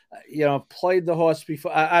I've played the horse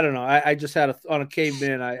before. I don't know. I just had on a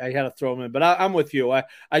caveman. I had to throw him in, but I'm with you.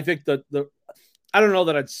 I think I don't know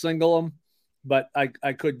that I'd single him, but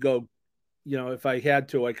I could go, if I had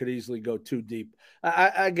to, I could easily go 2 deep.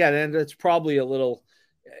 Again, and it's probably a little,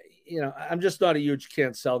 I'm just not a huge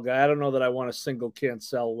Cancel guy. I don't know that I want a single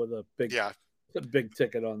Cancel with a big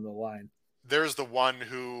ticket on the line. There's the one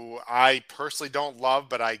who I personally don't love,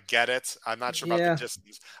 but I get it. I'm not sure about the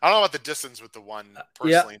distance. I don't know about the distance with the 1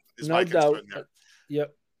 personally. Is no my doubt. concern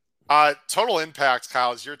there. Total Impact,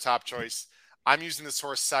 Kyle, is your top choice. I'm using this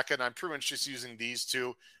horse second. I'm pretty much just using these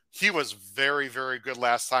 2. He was very, very good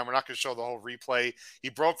last time. We're not going to show the whole replay. He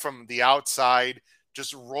broke from the outside,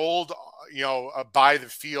 just rolled, by the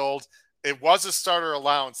field. It was a starter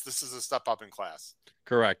allowance. This is a step up in class.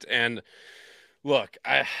 Correct. And look,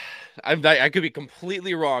 I could be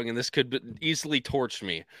completely wrong, and this could easily torch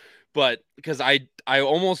me, but because I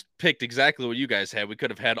almost picked exactly what you guys had. We could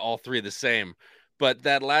have had all 3 the same, but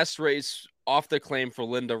that last race off the claim for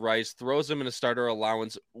Linda Rice throws him in a starter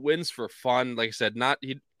allowance, wins for fun. Like I said,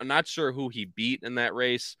 I'm not sure who he beat in that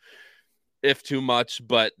race, if too much,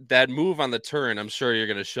 but that move on the turn, I'm sure you're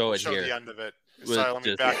going to show it here. The end of it. Sorry, let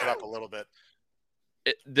me back it up a little bit.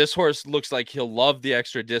 This horse looks like he'll love the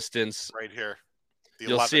extra distance right here.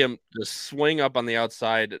 You'll see him just swing up on the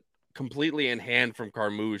outside, completely in hand from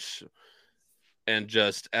Carmouche, and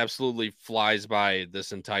just absolutely flies by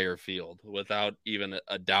this entire field without even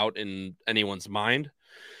a doubt in anyone's mind.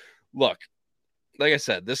 Look, like I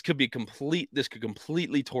said, this could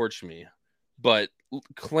completely torch me, but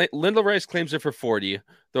Linda Rice claims it for 40,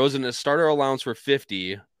 throws in a starter allowance for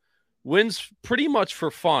 50, wins pretty much for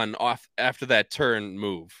fun off after that turn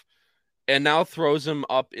move, and now throws him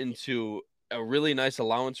up into a really nice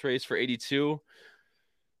allowance race for 82.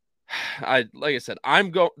 Like I said,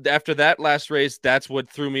 after that last race. That's what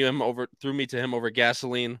threw me to him over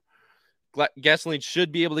Gasoline. Gasoline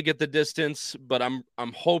should be able to get the distance, but I'm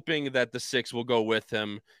hoping that the 6 will go with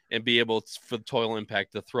him and be able for Total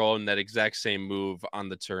Impact to throw in that exact same move on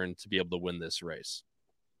the turn to be able to win this race.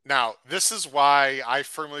 Now, this is why I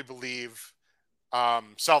firmly believe,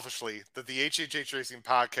 selfishly, that the HHH Racing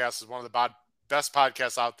podcast is one of the best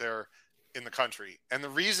podcasts out there in the country. And the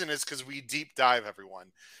reason is because we deep dive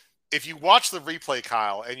everyone. If you watch the replay,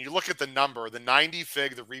 Kyle, and you look at the number, the 90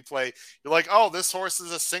 fig, the replay, you're like, oh, this horse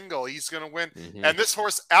is a single. He's going to win. Mm-hmm. And this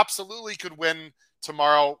horse absolutely could win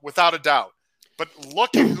tomorrow without a doubt. But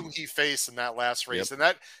look at who he faced in that last race. Yep. And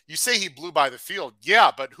that you say he blew by the field.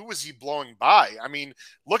 Yeah, but who was he blowing by? I mean,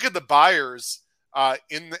 look at the buyers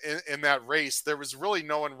in that race. There was really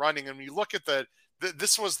no one running. And when you look at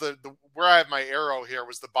this was the where I have my arrow here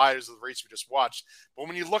was the buyers of the race we just watched. But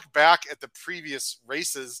when you look back at the previous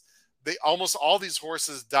races, they almost all these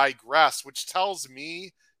horses digress, which tells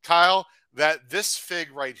me, Kyle, that this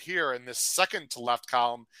fig right here in this second to left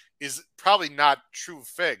column is probably not true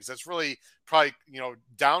figs. That's really probably,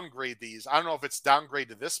 downgrade these. I don't know if it's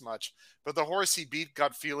downgraded this much, but the horse he beat,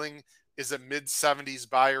 Gut Feeling, is a mid-70s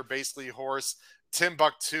buyer, basically horse.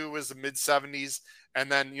 Timbuktu is the mid-70s.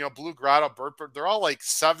 And then, Blue Grotto, Bird, they're all like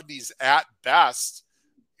 70s at best,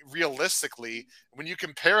 realistically. When you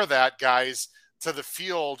compare that, guys, to the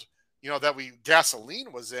field, that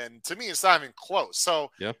Gasoline was in, to me, it's not even close. So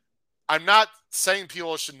yeah. I'm not saying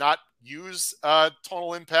people should not use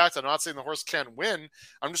Total Impact. I'm not saying the horse can't win.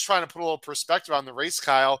 I'm just trying to put a little perspective on the race,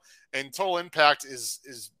 Kyle. And Total Impact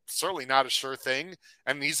is certainly not a sure thing.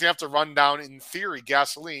 And he's going to have to run down, in theory,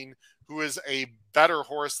 Gasoline, who is a better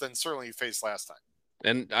horse than certainly he faced last time.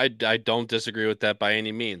 And I don't disagree with that by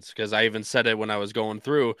any means, because I even said it when I was going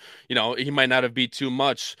through, he might not have beat too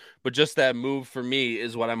much, but just that move for me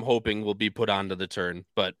is what I'm hoping will be put onto the turn.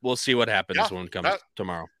 But we'll see what happens when it comes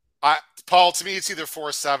tomorrow. Paul, to me, it's either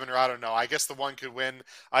 4-7 or I don't know. I guess the one could win.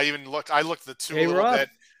 I looked at the two a little bit.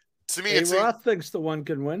 To me, Roth thinks the one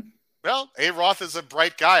can win. Well, A. Roth is a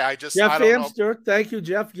bright guy. Jeff Amster, thank you,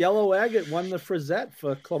 Jeff. Yellow Agate won the Frisette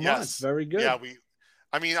for Clement. Yes. Very good. Yeah,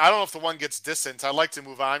 I don't know if the one gets distance. I'd like to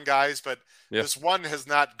move on, guys, but this one has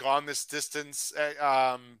not gone this distance.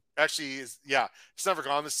 It's never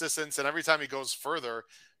gone this distance, and every time he goes further,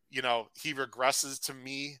 he regresses to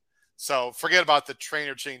me. So forget about the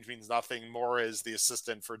trainer change means nothing. More is the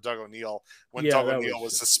assistant for Doug O'Neill when Doug O'Neill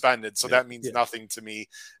was suspended. So that means nothing to me.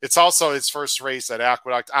 It's also his first race at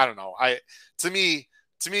Aqueduct. I don't know. To me,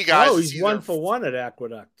 guys. Oh, he's 1 for 1 at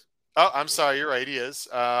Aqueduct. Oh, I'm sorry. You're right. He is.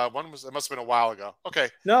 It must have been a while ago. Okay.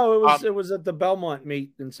 No, it was at the Belmont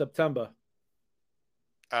meet in September.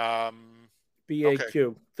 BAQ. Okay.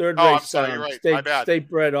 Third race. I'm sorry. You're right. My bad. State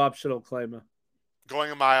bred optional claimer.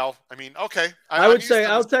 Going a mile. Okay.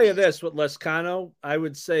 I'll tell you this with Lescano, I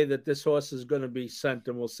would say that this horse is going to be sent,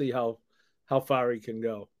 and we'll see how far he can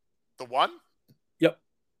go. The one? Yep.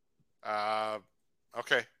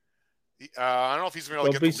 Okay. I don't know if he's going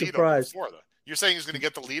to get the lead over the 4, though. You're saying he's going to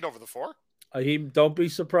get the lead over the 4? Don't be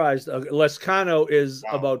surprised. Lescano is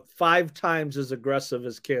about 5 times as aggressive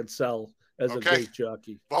as Cancel as a gate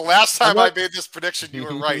jockey. Well, last time I made this prediction, you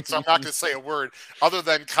were right, so I'm not going to say a word other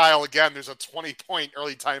than Kyle. Again, there's a 20-point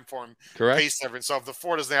early time form pace difference. So if the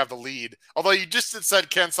 4 doesn't have the lead, although you just said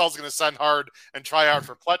Cancel's going to send hard and try hard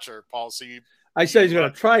for Pletcher, Paul. So I said he's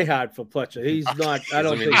going to try hard for Pletcher. He's not. I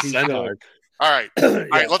don't think he's going hard. All right,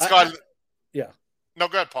 let's go on. Yeah. No,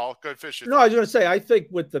 go ahead, Paul. Good fish. No, I was going to say, I think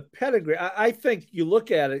with the pedigree, I think you look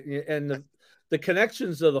at it and the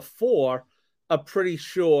connections of the 4 are pretty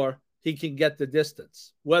sure he can get the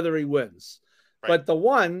distance, whether he wins. Right. But the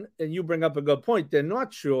 1, and you bring up a good point, they're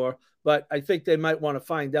not sure, but I think they might want to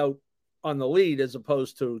find out on the lead as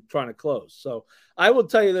opposed to trying to close. So I will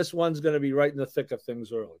tell you this one's going to be right in the thick of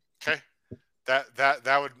things early. Okay.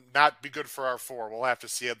 That would not be good for our 4. We'll have to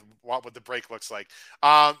see what the break looks like.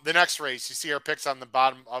 The next race, you see our picks on the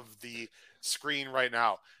bottom of the screen right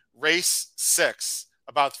now. Race 6,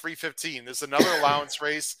 about 3:15. This is another allowance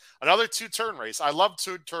race, another 2-turn race. I love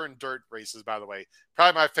 2-turn dirt races, by the way.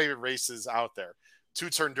 Probably my favorite races out there.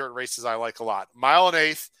 2-turn dirt races I like a lot. 1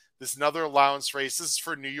 1/8. This is another allowance race. This is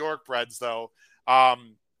for New York breds, though.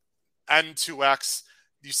 N2X.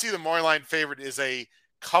 You see the morning line favorite is a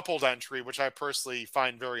coupled entry, which I personally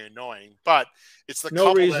find very annoying, but it's the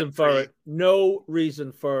no reason for it. No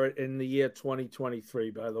reason for it in the year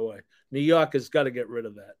 2023, by the way. New York has got to get rid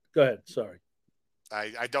of that. Go ahead. Sorry.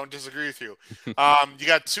 I don't disagree with you. You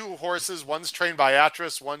got 2 horses. One's trained by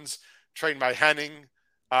Atras. One's trained by Henning.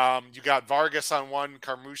 You got Vargas on one,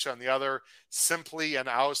 Carmusha on the other, Simply and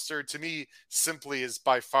Ouster. To me, Simply is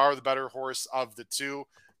by far the better horse of the 2.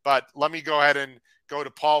 But let me go ahead and go to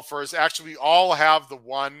Paul first. Actually, we all have the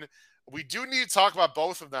 1. We do need to talk about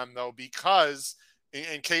both of them, though, because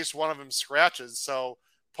in case one of them scratches. So,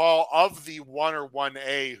 Paul, of the 1 or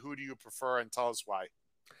 1A, who do you prefer, and tell us why?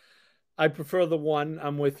 I prefer the 1.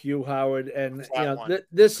 I'm with you, Howard. And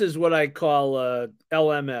this is what I call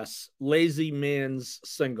LMS, lazy man's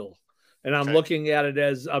single. And I'm looking at it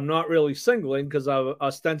as I'm not really singling because I'm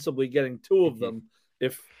ostensibly getting 2 of them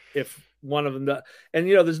if one of them does. And,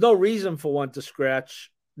 there's no reason for one to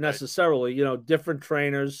scratch necessarily. Different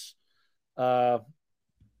trainers, obviously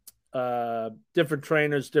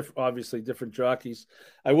different jockeys.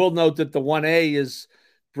 I will note that the 1A is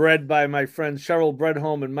bred by my friends Cheryl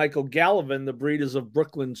Bredholm and Michael Gallivan, the breeders of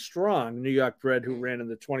Brooklyn Strong, New York bred, who ran in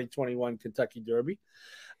the 2021 Kentucky Derby.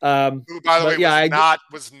 Who, by the way, But yeah,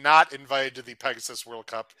 was not invited to the Pegasus World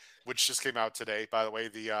Cup, which just came out today. By the way,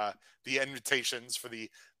 the invitations for the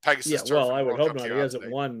Pegasus Turf well, and I would World hope Cup not. came He out hasn't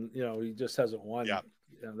today. won. He just hasn't won. Yeah.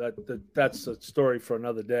 That's a story for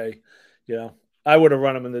another day. I would have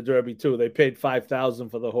run him in the Derby too. They paid $5,000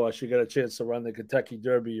 for the horse. You got a chance to run the Kentucky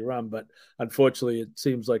Derby, you run, but unfortunately, it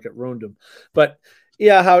seems like it ruined him. But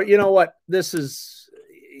yeah, how what this is.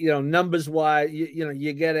 Numbers wise,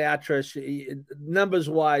 you get Atras. Numbers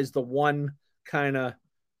wise, the one kind of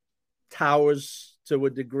towers to a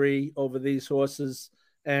degree over these horses,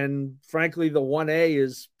 and frankly, the 1A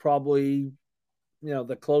is probably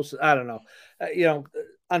the closest. I don't know.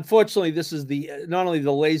 Unfortunately, this is not only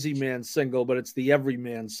the lazy man single, but it's the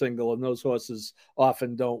everyman single, and those horses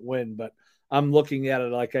often don't win. But I'm looking at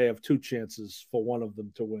it like I have two chances for one of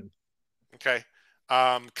them to win. Okay.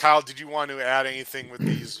 Kyle, did you want to add anything with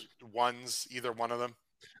these ones, either one of them?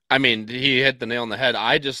 I mean, he hit the nail on the head.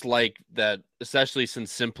 I just like that, especially since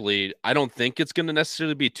Simply, I don't think it's going to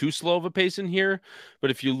necessarily be too slow of a pace in here. But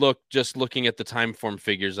if you looking at the time form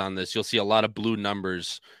figures on this, you'll see a lot of blue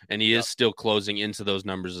numbers, and he is still closing into those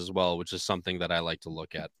numbers as well, which is something that I like to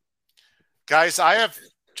look at. Guys, I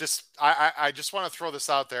just want to throw this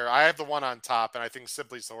out there. I have the one on top, and I think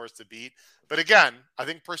Simply's the horse to beat. But again, I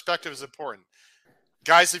think perspective is important.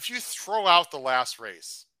 Guys, if you throw out the last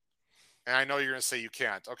race, and I know you're going to say you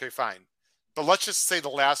can't. Okay, fine. But let's just say the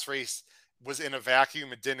last race was in a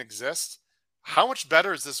vacuum. It didn't exist. How much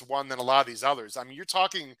better is this one than a lot of these others? I mean, you're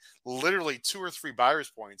talking literally 2 or 3 buyer's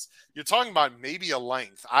points. You're talking about maybe a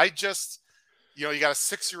length. I just, you got a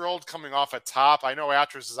 6-year-old coming off a top. I know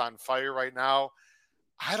Atras is on fire right now.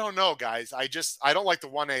 I don't know, guys. I don't like the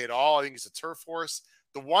 1A at all. I think it's a turf horse.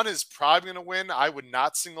 The 1 is probably going to win. I would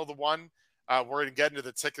not single the 1. We're going to get into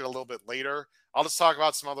the ticket a little bit later. I'll just talk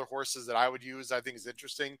about some other horses that I would use. I think is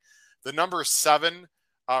interesting. The number 7,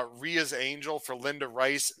 Ria's Angel for Linda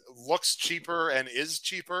Rice, looks cheaper and is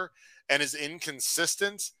cheaper and is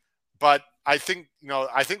inconsistent. But I think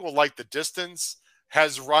we'll like the distance.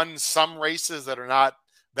 Has run some races that are not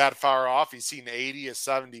that far off. He's seen 80, a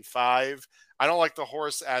 75. I don't like the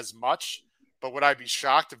horse as much, but would I be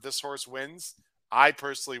shocked if this horse wins? I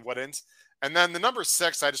personally wouldn't. And then the number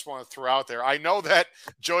 6, I just want to throw out there. I know that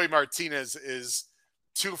Joey Martinez is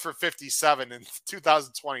 2 for 57 in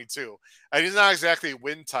 2022. And he's not exactly a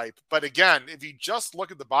win type. But again, if you just look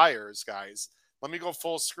at the buyers, guys, let me go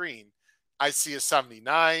full screen. I see a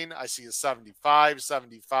 79. I see a 75,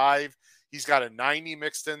 75. He's got a 90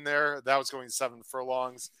 mixed in there. That was going 7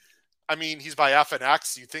 furlongs. I mean, he's by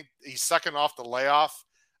FNX. You think he's second off the layoff.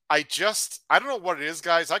 I don't know what it is,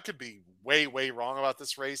 guys. I could be way, way wrong about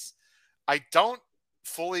this race. I don't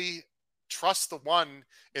fully trust the 1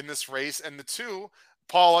 in this race. And the 2,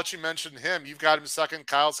 Paul, I'll let you mention him. You've got him second.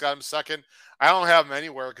 Kyle's got him second. I don't have him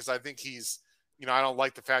anywhere because I think he's, I don't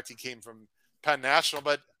like the fact he came from Penn National,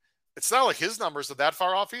 but it's not like his numbers are that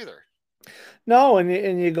far off either. No, and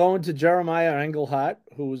you go into Jeremiah Engelhardt,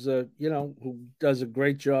 who's who does a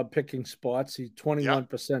great job picking spots. He's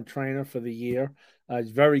 21% trainer for the year.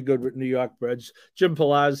 He's very good with New York breds. Jim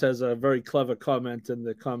Palaz has a very clever comment in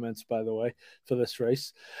the comments, by the way, for this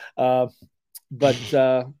race. I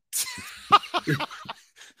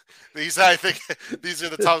think these are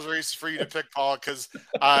the toughest races for you to pick, Paul, because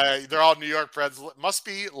they're all New York breds. It must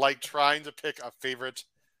be like trying to pick a favorite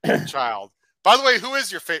child. By the way, who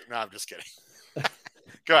is your favorite? No, I'm just kidding.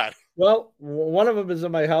 Go ahead. Well, one of them is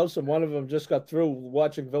in my house, and one of them just got through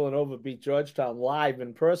watching Villanova beat Georgetown live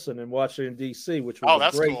in person in Washington, D.C., which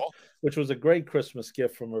was cool. Which was a great Christmas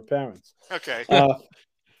gift from her parents. Okay.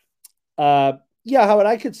 Howard,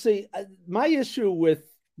 I could see my issue with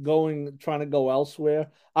trying to go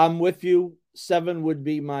elsewhere. I'm with you. 7 would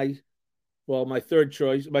be my third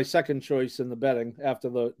choice, my second choice in the betting after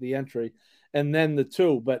the entry, and then the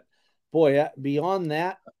 2. But boy, beyond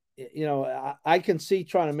that, I can see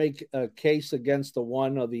trying to make a case against the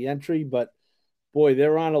 1 or the entry, but boy,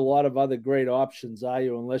 there aren't a lot of other great options, are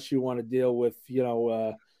you? Unless you want to deal with,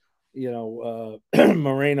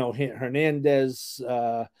 Moreno Hernandez,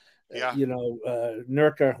 Nurka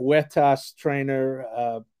Huertas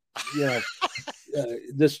trainer,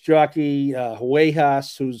 this jockey,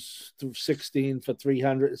 Huejas, who's 16 for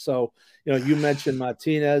 300. So, you mentioned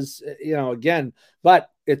Martinez, again,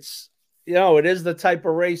 but it's, it is the type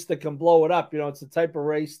of race that can blow it up. It's the type of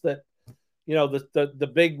race that,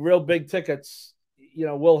 the real big tickets,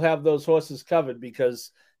 will have those horses covered,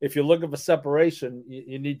 because if you're looking for separation,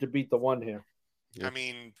 you need to beat the 1 here. I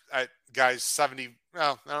mean, guys, 70.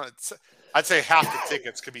 Well, I'd say half the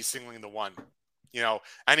tickets could be singling the 1.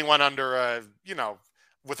 Anyone under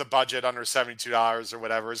with a budget under $72 or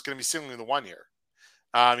whatever is going to be singling the 1 here.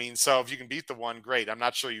 I mean, so if you can beat the 1, great. I'm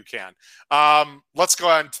not sure you can. Let's go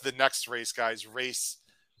on to the next race, guys. Race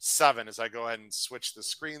 7. As I go ahead and switch the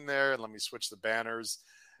screen there, and let me switch the banners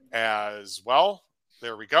as well.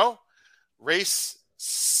 There we go. Race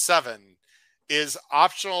 7 is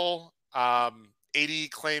optional 80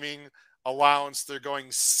 claiming allowance. They're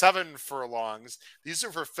going 7 furlongs. These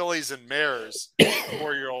are for fillies and mares,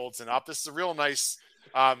 4-year-olds and up. This is a real nice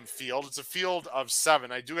field. It's a field of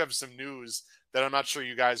 7. I do have some news that I'm not sure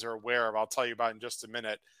you guys are aware of. I'll tell you about in just a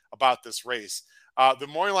minute about this race. The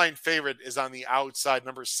morning line favorite is on the outside,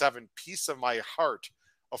 number 7, Piece of My Heart,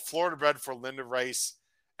 a Florida bred for Linda Rice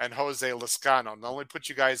and Jose Lascano. Now, let me put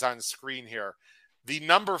you guys on screen here. The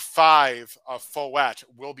number 5 of Fouette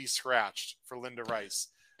will be scratched for Linda Rice.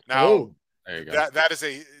 Now, there you go. That is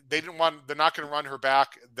they're not going to run her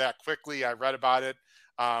back that quickly. I read about it.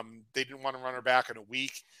 They didn't want to run her back in a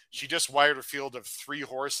week. She just wired a field of 3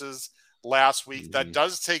 horses last week. That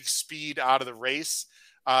does take speed out of the race.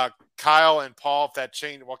 Kyle and Paul, if that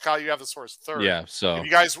change, well, Kyle, you have this horse 3rd. Yeah. So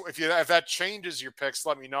if that changes your picks,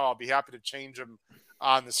 let me know. I'll be happy to change them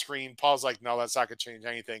on the screen. Paul's like, no, that's not going to change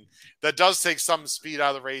anything. That does take some speed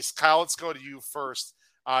out of the race. Kyle, let's go to you first.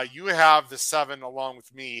 You have the 7 along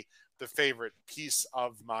with me, the favorite, Piece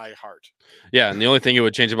of My Heart. Yeah, and the only thing it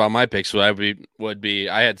would change about my picks would be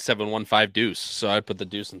I had 7-1-5 deuce, so I'd put the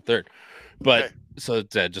deuce in 3rd. But okay. So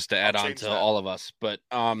just to add on to that. all of us. But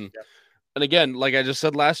and again, like I just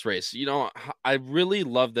said last race, I really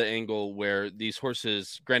love the angle where these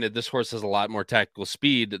horses. Granted, this horse has a lot more tactical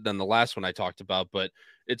speed than the last one I talked about, but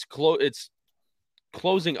it's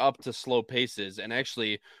closing up to slow paces and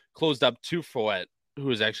actually closed up to Fouette,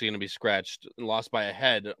 who is actually going to be scratched and lost by a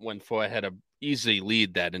head when Fouette had a easy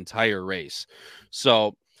lead that entire race.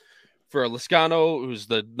 So for Lascano, who's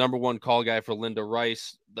the number 1 call guy for Linda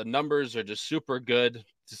Rice, the numbers are just super good.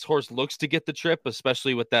 This horse looks to get the trip,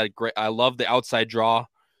 especially with that great. I love the outside draw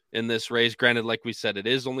in this race. Granted, like we said, it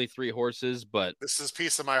is only 3 horses, but this is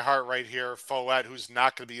Piece of My Heart right here. Fouette, who's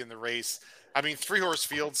not going to be in the race. I mean, 3-horse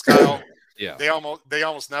fields, Kyle. Yeah, they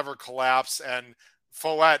almost never collapse. And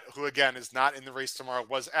Fouette, who again is not in the race tomorrow,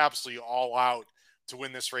 was absolutely all out to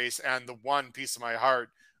win this race. And the 1, Piece of My Heart,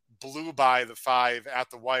 blew by the 5 at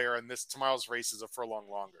the wire. And tomorrow's race is a furlong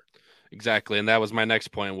longer. Exactly, and that was my next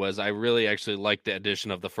point. Was I really actually like the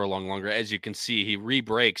addition of the furlong longer? As you can see, he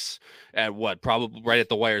re-breaks at probably right at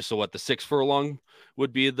the wire. So the 6 furlong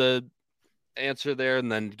would be the answer there,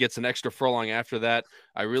 and then gets an extra furlong after that.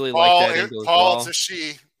 I really like that angle as well. It's a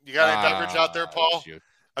she. You got any beverage out there, Paul? Shoot.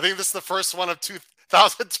 I think this is the first one of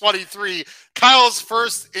 2023. Kyle's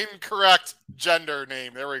first incorrect gender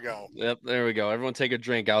name. There we go. Yep, there we go. Everyone take a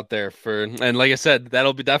drink out there and like I said,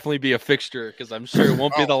 that'll definitely be a fixture because I'm sure it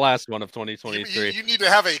won't be the last one of 2023. You need to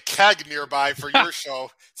have a keg nearby for your show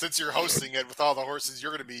since you're hosting it with all the horses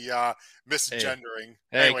you're going to be misgendering.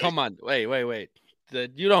 Hey, anyway. Come on. Wait.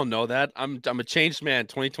 You don't know that. I'm a changed man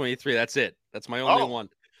 2023. That's it. That's my only one.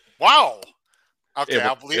 Wow. Okay,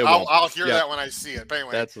 I'll hear that when I see it. But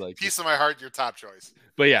anyway, that's like Piece of My Heart, your top choice.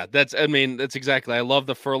 But yeah, that's exactly. I love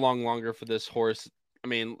the furlong longer for this horse. I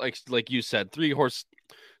mean, like you said, 3-horse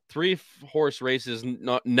races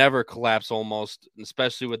never collapse almost,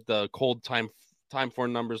 especially with the cold time for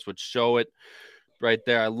numbers, which show it right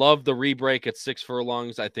there. I love the re-break at 6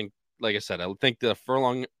 furlongs. I think, like I said, I think the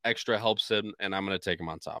furlong extra helps him, and I'm going to take him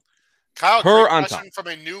on top. Kyle, great question from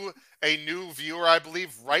a new viewer, I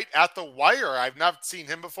believe, right at the wire. I've not seen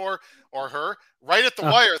him before or her. Right at the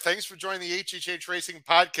wire. Thanks for joining the HHH Racing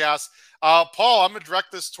Podcast. Paul, I'm going to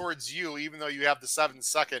direct this towards you, even though you have the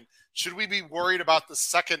 7-second. Should we be worried about the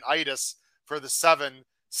second itis for the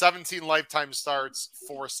 17 lifetime starts,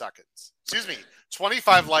 4 seconds? Excuse me,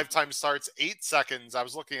 25 lifetime starts, 8 seconds. I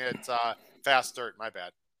was looking at Fast Dirt. My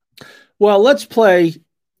bad. Well, let's play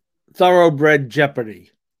Thoroughbred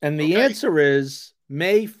Jeopardy. And the answer is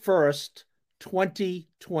May 1st,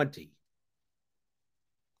 2020.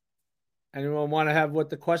 Anyone want to have what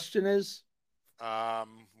the question is? Well,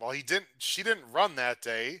 she didn't run that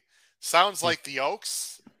day. Sounds like the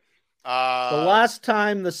Oaks. The last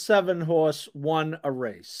time the 7-horse won a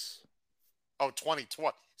race. Oh,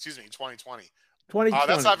 2020. Excuse me, 2020. 2020.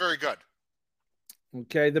 That's not very good.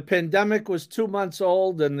 Okay, the pandemic was 2 months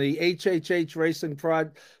old, and the HHH Racing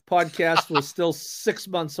podcast was still 6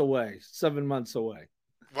 months away, 7 months away.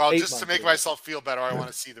 Well, just to make myself feel better, I want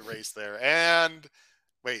to see the race there. And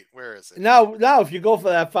wait, where is it? Now, if you go for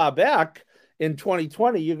that far back in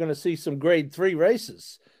 2020, you're going to see some Grade 3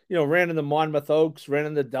 races. Ran in the Monmouth Oaks, ran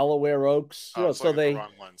in the Delaware Oaks. So they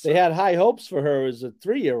had high hopes for her as a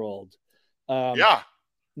 3-year-old. Yeah.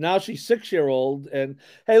 Now she's 6-year-old, and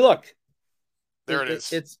hey, look. There it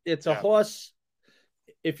is. It's a horse.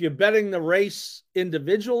 if you're betting the race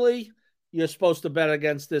individually, you're supposed to bet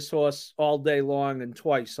against this horse all day long and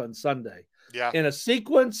twice on Sunday. Yeah. In a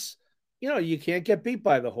sequence, you can't get beat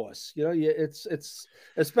by the horse. It's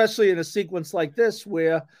especially in a sequence like this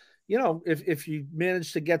where, if you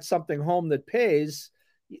manage to get something home that pays,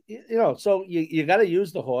 so you got to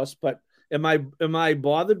use the horse. But am I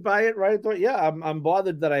bothered by it? Right? Yeah, I'm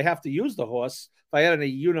bothered that I have to use the horse. If I had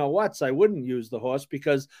any whats, I wouldn't use the horse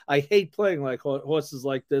because I hate playing like horses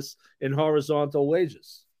like this in horizontal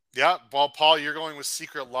wages. Yeah, well, Paul, you're going with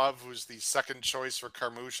Secret Love, who's the second choice for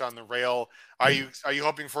Carmouche on the rail. Are you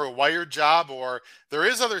hoping for a wire job, or there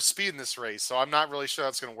is other speed in this race? So I'm not really sure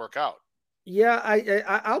that's going to work out. Yeah,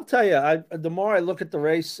 I'll tell you. The more I look at the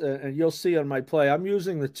race, and you'll see on my play, I'm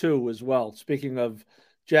using the 2 as well. Speaking of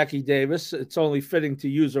Jackie Davis, it's only fitting to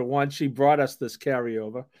use her once. She brought us this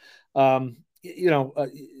carryover.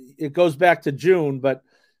 It goes back to June, but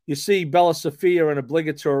you see Bella Sophia and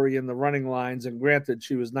obligatory in the running lines, and granted,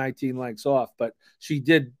 she was 19 lengths off, but she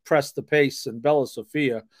did press the pace, and Bella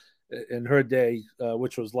Sophia in her day,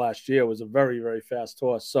 which was last year, was a very, very fast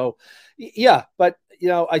horse. So, yeah, but,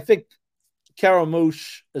 I think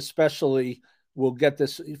Carryover especially will get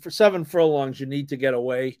this. For 7 furlongs, you need to get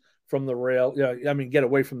away from the rail. Get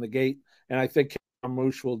away from the gate, and I think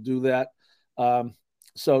Carryover will do that.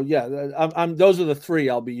 So yeah, those are the 3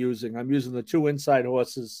 I'll be using. I'm using the 2 inside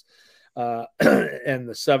horses and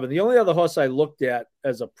the 7. The only other horse I looked at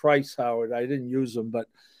as a price, Howard, I didn't use them, but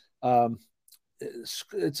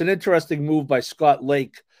it's an interesting move by Scott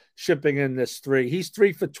Lake shipping in this 3. He's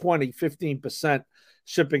 3 for 20, 15%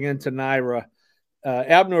 shipping into Naira.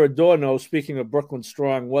 Abner Adorno, speaking of Brooklyn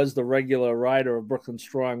Strong, was the regular rider of Brooklyn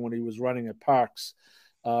Strong when he was running at Parks.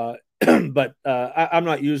 But I'm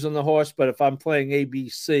not using the horse. But if I'm playing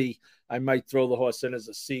ABC, I might throw the horse in as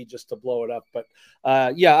a C just to blow it up. But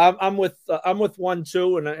yeah, I'm with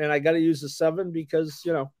 1-2, and I got to use the 7 because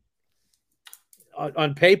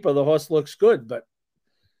on paper the horse looks good. But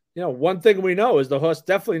one thing we know is the horse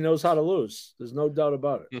definitely knows how to lose. There's no doubt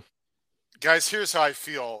about it. Guys, here's how I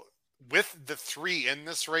feel with the 3 in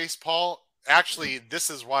this race, Paul. Actually, this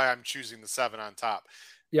is why I'm choosing the 7 on top.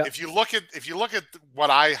 Yeah. If you look at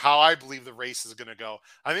how I believe the race is going to go,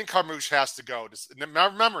 I think Carmouche has to go.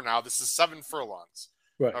 Remember now, this is 7 furlongs.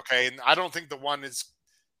 Right. Okay, and I don't think the 1 is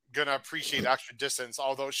going to appreciate extra distance,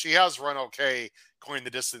 although she has run okay going the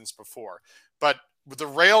distance before. But with the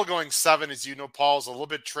rail going 7, as you know, Paul, is a little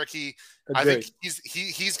bit tricky. Agreed. I think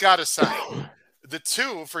he's got to sign. The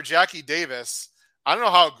 2 for Jackie Davis, I don't know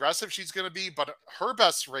how aggressive she's going to be, but her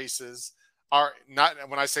best races are not,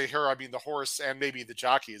 when I say her, I mean the horse and maybe the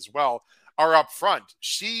jockey as well, are up front.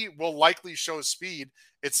 She will likely show speed.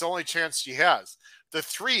 It's the only chance she has. The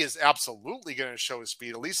 3 is absolutely going to show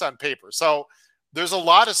speed, at least on paper. So there's a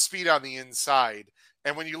lot of speed on the inside.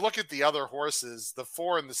 And when you look at the other horses, the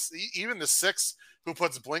 4 and even the 6 who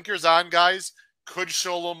puts blinkers on, guys, could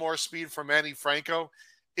show a little more speed from Manny Franco.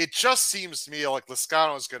 It just seems to me like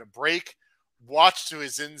Lezcano is going to break, watch to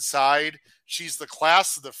his inside. She's the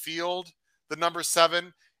class of the field, the number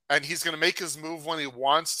 7, and he's going to make his move when he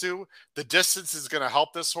wants to. The distance is going to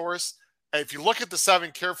help this horse. And if you look at the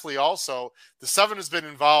 7 carefully also, the 7 has been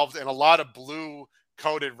involved in a lot of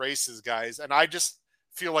blue-coated races, guys. And I just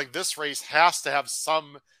feel like this race has to have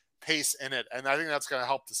some pace in it. And I think that's going to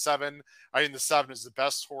help the 7. I think the 7 is the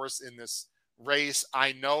best horse in this race.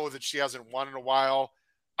 I know that she hasn't won in a while.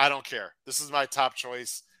 I don't care. This is my top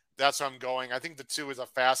choice. That's where I'm going. I think the 2 is a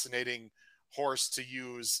fascinating horse to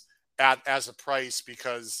use as a price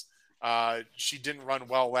because she didn't run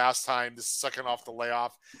well last time. This is second off the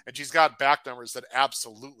layoff, and she's got back numbers that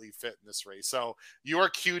absolutely fit in this race. So your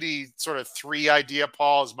cutie sort of 3 idea,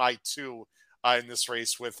 Paul, is my 2 in this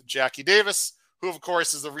race with Jackie Davis, who of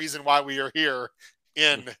course is the reason why we are here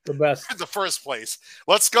in the first place.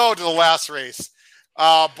 Let's go to the last race.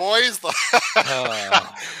 Boys,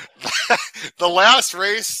 the last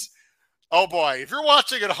race. Oh boy, if you're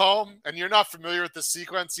watching at home and you're not familiar with the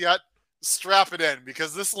sequence yet, strap it in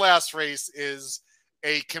because this last race is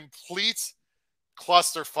a complete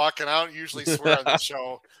clusterfuck, and I don't usually swear on the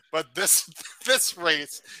show, but this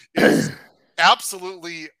race is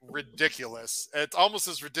absolutely ridiculous. It's almost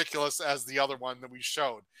as ridiculous as the other one that we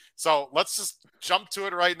showed. So let's just jump to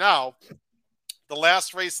it right now. The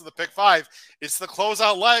last race of the Pick 5, it's the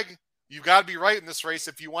closeout leg. You've got to be right in this race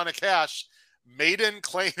if you want to cash. Maiden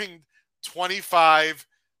claiming 25.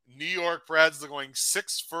 New York breds. They're going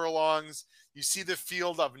 6 furlongs. You see the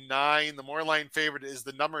field of 9. The more line favorite is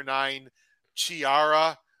the number 9,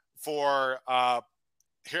 Chiara, for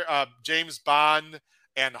James Bond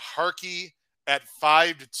and Harkey at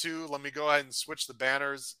 5-2. Let me go ahead and switch the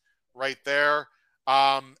banners right there.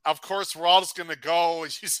 Of course, we're all just going to go,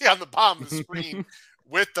 as you see on the bottom of the screen,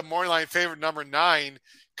 with the morning line favorite number 9.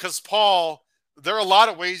 Because, Paul, there are a lot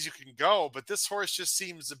of ways you can go, but this horse just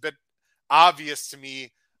seems a bit obvious to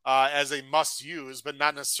me as a must-use, but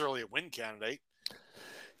not necessarily a win candidate.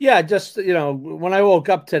 Yeah, just when I woke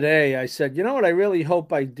up today, I said, you know what I really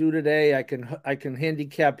hope I do today? I can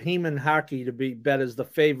handicap Heeman Hockey to be bet as the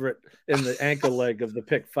favorite in the anchor leg of the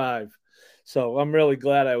pick 5. So I'm really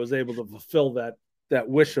glad I was able to fulfill that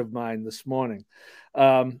wish of mine this morning.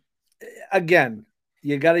 Again,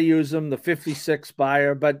 you got to use them, the 56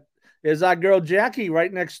 buyer, but there's our girl Jackie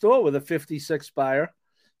right next door with a 56 buyer.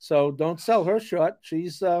 So don't sell her short.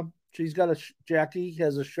 She's got Jackie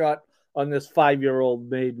has a shot on this 5-year-old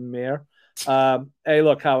maiden mare. Hey,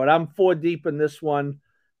 look, Howard, I'm 4 deep in this one.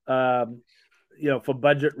 For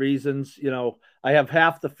budget reasons, I have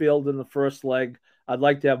half the field in the first leg. I'd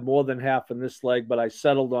like to have more than half in this leg, but I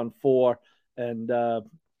settled on 4, and the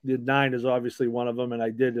 9 is obviously one of them, and I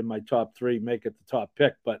did in my top 3 make it the top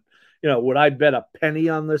pick. But, would I bet a penny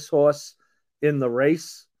on this horse in the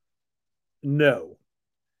race? No.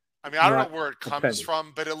 I mean, I don't know where it comes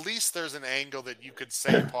from, but at least there's an angle that you could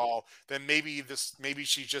say, Paul, that maybe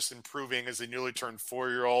she's just improving as a newly turned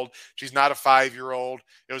 4-year-old. She's not a 5-year-old.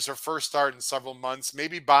 It was her first start in several months.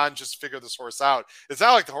 Maybe Bond just figured this horse out. It's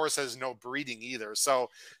not like the horse has no breeding either.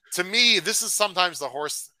 So to me, this is sometimes the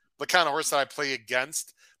kind of horse that I play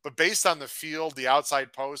against. But based on the field, the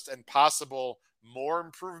outside post, and possible more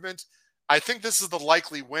improvement, I think this is the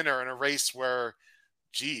likely winner in a race where,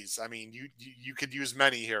 geez, I mean, you could use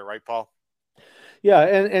many here, right, Paul? Yeah,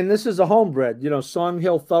 and this is a homebred. Song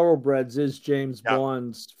Hill Thoroughbreds is James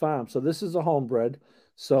Bond's farm, so this is a homebred.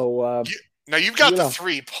 So now you've got the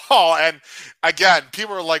 3, Paul, and again,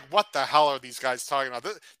 people are like, "What the hell are these guys talking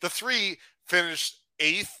about?" The 3 finished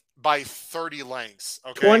 8th by 30 lengths.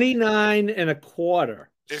 Okay, 29 1/4.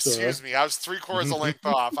 Excuse me, I was 3/4 a length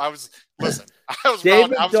off. I was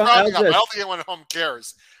rounding up. I don't think anyone at home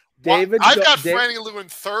cares. I've got Franny Lou in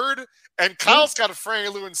 3rd, and Kyle's got a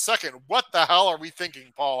Franny Lou in 2nd. What the hell are we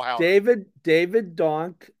thinking, Paul? How? David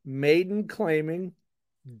Donk, maiden claiming,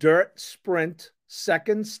 dirt sprint,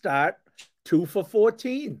 2nd start, 2 for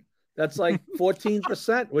 14. That's like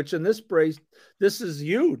 14%, which in this race, this is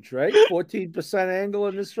huge, right? 14% angle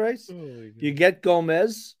in this race. You get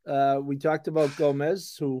Gomez. We talked about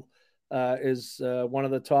Gomez, who is one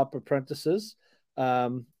of the top apprentices.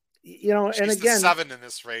 She's and again, 7 in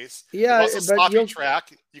this race. Yeah, it's a sloppy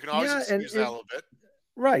track. You can always excuse that a little bit.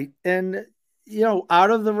 Right. And,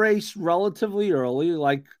 out of the race relatively early,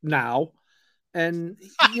 like now. And,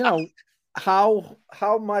 how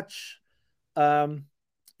much,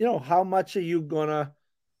 how much are you going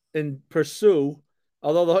to pursue?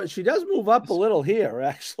 Although she does move up a little here,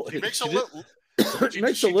 actually. She makes a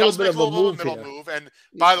little bit of a middle move. And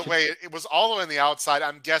by the way, it was all the way on the outside.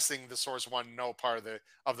 I'm guessing this horse won no part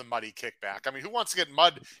of the muddy kickback. I mean, who wants to get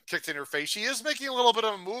mud kicked in her face? She is making a little bit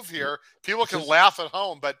of a move here. People can laugh at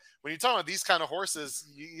home, but when you're talking about these kind of horses,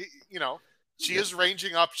 she is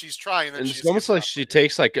ranging up. She's trying. And it's almost like she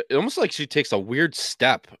takes a weird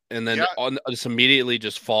step and then just immediately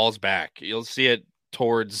just falls back. You'll see it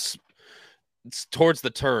towards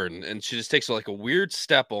the turn, and she just takes like a weird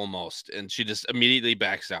step almost, and she just immediately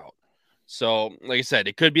backs out. So, like I said,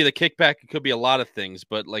 it could be the kickback, it could be a lot of things,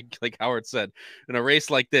 but like Howard said, in a race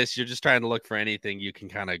like this, you're just trying to look for anything you can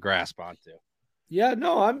kind of grasp onto. Yeah,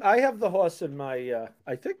 no, I have the horse in my.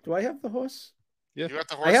 I think. Do I have the horse? Yeah, you got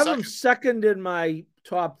the horse. I have him second in my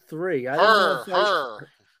top 3. I don't know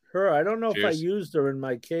I don't know if I used her in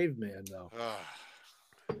my caveman though.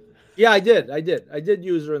 Yeah, I did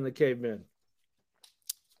use her in the caveman.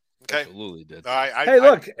 Okay. Absolutely did.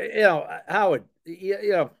 Look, Howard,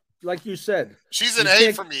 like you said, she's an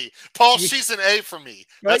A for me, Paul. She's an A for me.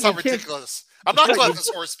 That's how ridiculous. I'm not glad this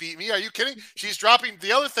horse beat me. Are you kidding? She's dropping.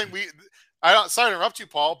 The other thing sorry to interrupt you,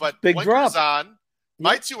 Paul, but big blinkers drop on.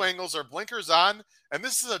 My 2 angles are blinkers on, and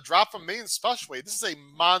this is a drop from Maine Specialweight. This is a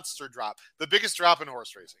monster drop, the biggest drop in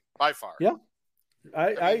horse racing by far. Yeah,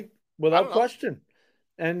 I without question.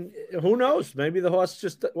 And who knows? Maybe the horse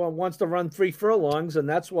just wants to run 3 furlongs, and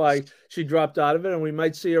that's why she dropped out of it. And we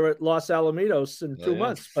might see her at Los Alamitos in 2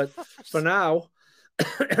 months. But for now,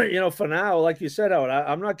 like you said, Howard,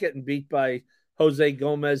 I'm not getting beat by Jose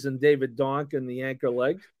Gomez and David Donk in the anchor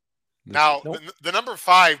leg. Now, the number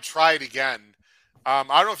 5 tried again. I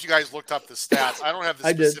don't know if you guys looked up the stats. I don't have the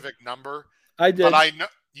specific number. I did. But I know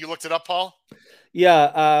you looked it up, Paul?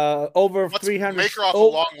 Yeah, over 300. Make her off a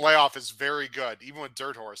long layoff is very good, even with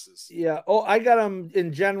dirt horses. Yeah. Oh, I got them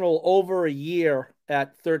in general over a year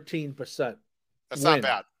at 13%. That's not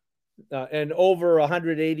bad. and over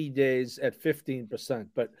 180 days at 15%.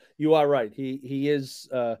 But you are right; he is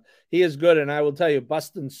good, and I will tell you,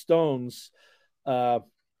 Bustin Stones is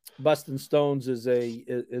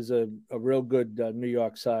a real good New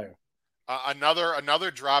York sire.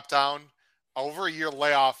 Another drop down, over a year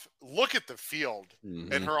layoff. Look at the field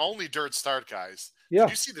and her only dirt start, guys. Yeah.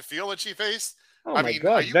 Did you see the field that she faced? Oh my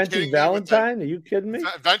God, are you Venti kidding Valentine? me? Are you kidding me?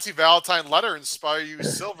 Venti Valentine, let her inspire you.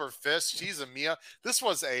 Silver Fist, she's a Mia. This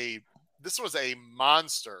was a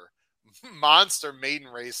monster maiden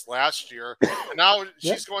race last year, and now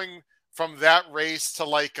she's going from that race to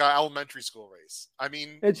like elementary school race. I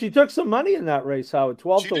mean, and she took some money in that race, Howard.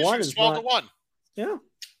 12-1 is 12-1. Yeah.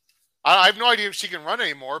 I have no idea if she can run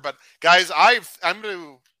anymore, but guys, I have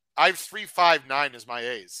 359 as my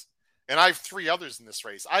A's, and I have 3 others in this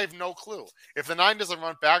race. I have no clue if the 9 doesn't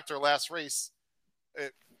run back to her last race.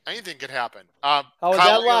 Anything could happen. Howard,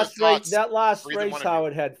 that last race,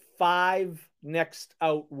 Howard had 5 next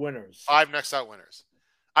out winners. 5 next out winners.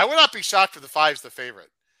 I would not be shocked if the 5 is the favorite,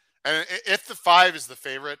 and if the 5 is the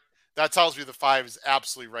favorite, that tells me the 5 is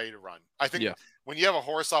absolutely ready to run. I think. Yeah. When you have a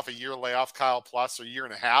horse off a year layoff, Kyle, plus, or year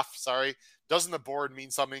and a half, doesn't the board mean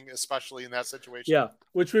something, especially in that situation? Yeah,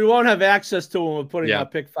 which we won't have access to when we're putting our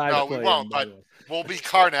pick 5. No, we won't, but we'll be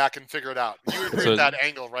Karnak and figure it out. You agree with that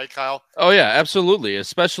angle, right, Kyle? Oh yeah, absolutely.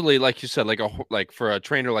 Especially like you said, like for a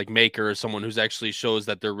trainer like Maker or someone who's actually shows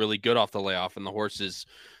that they're really good off the layoff, and the horses,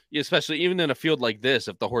 especially even in a field like this,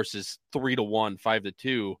 if the horse is 3-1,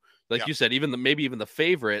 5-2, like you said, maybe even the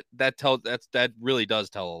favorite, that really does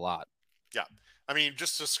tell a lot. Yeah. I mean,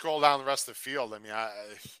 just to scroll down the rest of the field, I mean,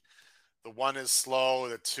 the 1 is slow.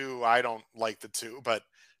 The 2, I don't like the 2, but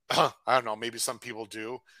I don't know. Maybe some people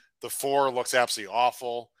do. The 4 looks absolutely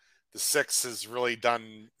awful. The 6 has really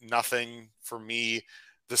done nothing for me.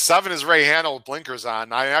 The 7 is Ray Handel with blinkers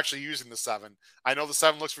on. I'm actually using the 7. I know the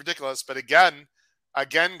 7 looks ridiculous, but again,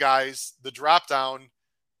 guys, the drop down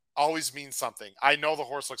always means something. I know the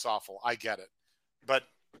horse looks awful. I get it, but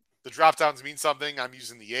the drop downs mean something. I'm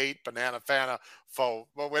using the 8, Banana Fana Foe.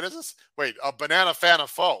 Well, what is this? Wait, a Banana Fana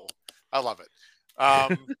Foe. I love it.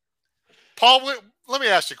 Paul, let me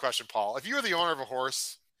ask you a question, Paul. If you were the owner of a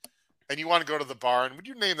horse and you want to go to the barn, would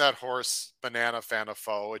you name that horse Banana Fana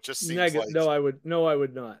Foe? It just seems like... No, I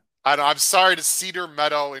would not. I'm sorry to Cedar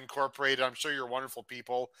Meadow Incorporated. I'm sure you're wonderful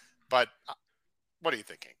people, but what are you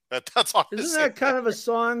thinking? That's all. Isn't that kind of a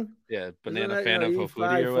song? Yeah, Banana Fana Foe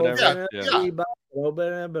Foodie or whatever.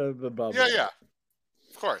 Yeah.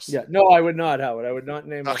 Of course. Yeah. No, I would not, Howard. I would not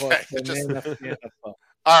name the horse Banana Fana Foe.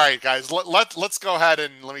 All right, guys. Let's go ahead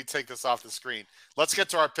and let me take this off the screen. Let's get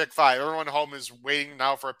to our pick 5. Everyone at home is waiting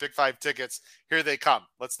now for our pick 5 tickets. Here they come.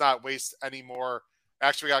 Let's not waste any more.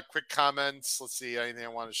 Actually, we got quick comments. Let's see. Anything I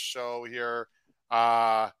want to show here?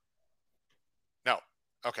 No.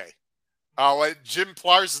 Okay. Oh, Jim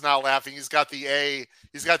Plars is now laughing. He's got the A.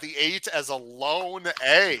 He's got the 8 as a lone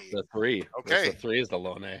A. The 3. Okay. The 3 is the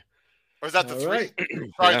lone A. Or is that the 3? Right.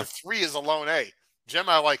 Sorry, the 3 is a lone A. Jim,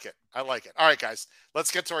 I like it. All right, guys. Let's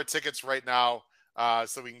get to our tickets right now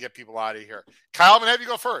so we can get people out of here. Kyle, I'm going to have you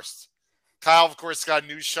go first. Kyle, of course, got a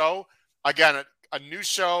new show. Again, a new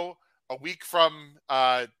show a week from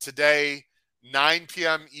today, 9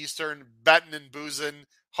 p.m. Eastern, Betting and Boozin',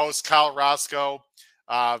 host Kyle Roscoe.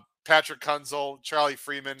 Patrick Kunzel, Charlie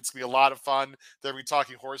Freeman. It's going to be a lot of fun. They're going to be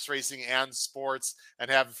talking horse racing and sports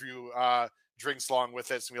and have a few drinks along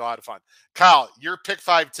with it. It's going to be a lot of fun. Kyle, your pick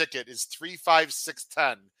 5 ticket is 3, 5, 6,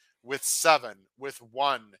 10 with 7, with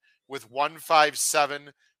 1, with 1, 5,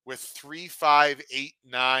 7, with 3, 5, 8,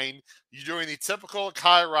 9. You're doing the typical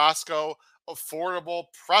Kyle Roscoe affordable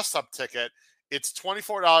press-up ticket. It's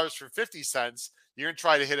 $24 for 50 cents. You're going to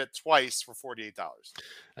try to hit it twice for $48.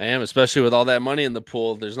 I am, especially with all that money in the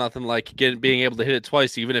pool. There's nothing like being able to hit it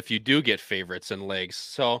twice, even if you do get favorites and legs.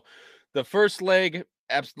 So the first leg,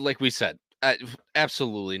 like we said,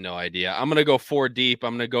 absolutely no idea. I'm going to go 4 deep.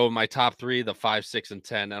 I'm going to go my top 3, the 5, 6, and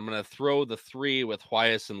 10. I'm going to throw the 3 with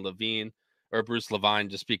Huayas and Levine or Bruce Levine,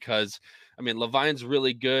 just because, I mean, Levine's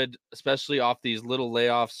really good, especially off these little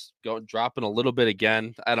layoffs, dropping a little bit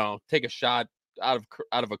again. I don't know, take a shot out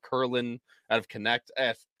of a Curlin, out of Connect.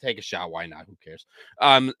 Take a shot. Why not? Who cares?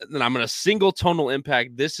 Then I'm going to single tonal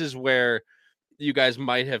impact. This is where you guys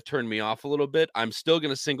might have turned me off a little bit. I'm still going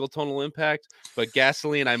to single tonal impact, but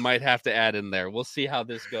gasoline I might have to add in there. We'll see how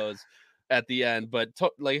this goes at the end. But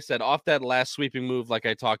like I said, off that last sweeping move, like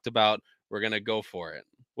I talked about, we're going to go for it.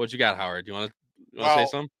 What you got, Howard? You want to say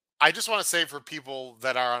something? I just want to say for people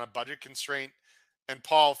that are on a budget constraint, and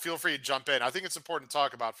Paul, feel free to jump in. I think it's important to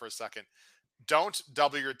talk about for a second. don't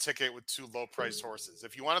double your ticket with 2 low-priced horses.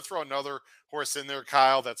 If you want to throw another horse in there,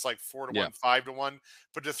 Kyle, that's like 4-1, Yeah. 5-1,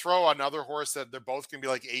 but to throw another horse that they're both going to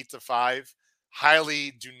be like 8-5,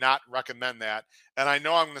 highly do not recommend that. And I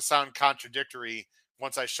know I'm going to sound contradictory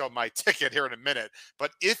once I show my ticket here in a minute,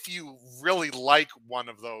 but if you really like one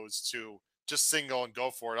of those two, just single and go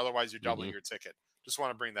for it. Otherwise, you're doubling your ticket. Just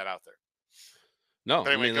want to bring that out there. No, But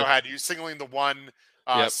I anyway, mean, go ahead. You singling the one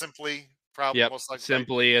Yep. simply, probably Yep. most likely.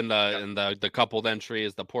 Simply in the coupled entry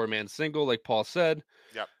is the poor man single, like Paul said.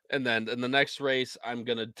 Yep. And then in the next race, I'm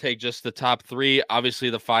gonna take just the top 3. Obviously,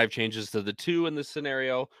 the 5 changes to the 2 in this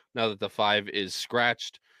scenario now that the 5 is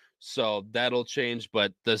scratched, so that'll change.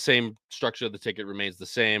 But the same structure of the ticket remains the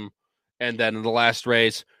same. And then in the last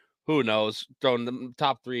race, who knows? Throwing the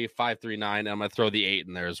top 3, 5, 3, 9. And I'm gonna throw the 8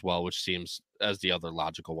 in there as well, which seems as the other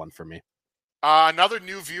logical one for me. Another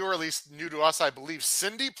new viewer, at least new to us, I believe.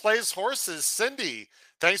 Cindy plays horses. Cindy,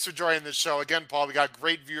 thanks for joining the show. Again, Paul, we got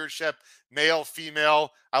great viewership, male,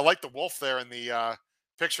 female. I like the wolf there in the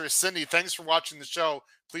picture. Cindy, thanks for watching the show.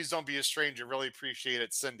 Please don't be a stranger. Really appreciate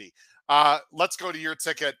it, Cindy. Let's go to your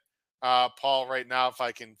ticket, Paul, right now, if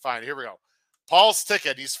I can find it. Here we go. Paul's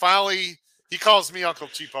ticket. He calls me Uncle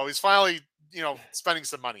Cheapo. He's finally, spending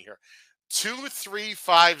some money here. 2, 3,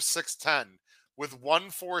 5, 6, 10 with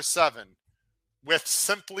 1, 4, 7. With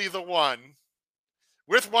simply the one,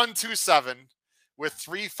 with 1, 2, 7, with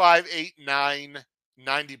 3, 5, 8, 9,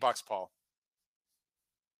 $90, Paul.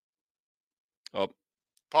 Oh,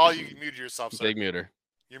 Paul, you muted yourself, sir. Big muter.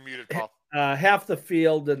 You're muted, Paul. Half the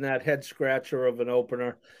field in that head scratcher of an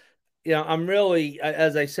opener. I'm really,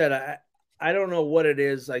 as I said, I don't know what it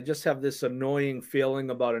is. I just have this annoying feeling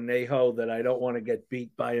about an Aho that I don't want to get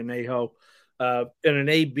beat by an Aho. In an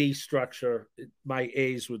A-B structure, my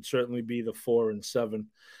A's would certainly be the 4 and 7.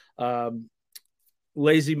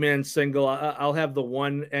 Lazy Man single, I'll have the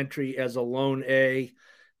 1 entry as a lone A,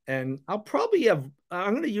 and I'm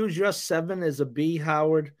going to use your 7 as a B,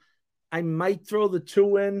 Howard. I might throw the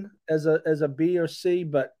 2 in as a B or C,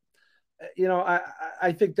 but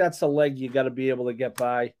I think that's a leg you got to be able to get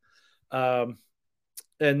by. And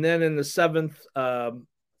then in the 7th,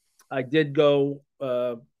 I did go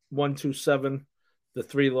 1, 2, 7, the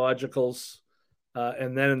 3 logicals.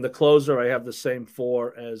 And then in the closer, I have the same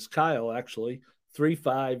 4 as Kyle, actually 3,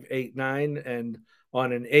 5, 8, 9. And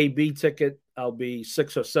on an A-B ticket, I'll be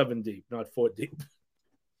 6 or 7 deep, not 4 deep.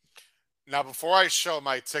 Now, before I show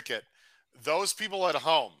my ticket, those people at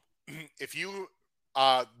home, if you,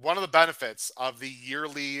 one of the benefits of the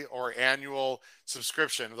yearly or annual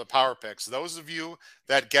subscription of the Power Picks, those of you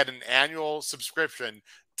that get an annual subscription,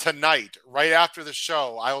 tonight, right after the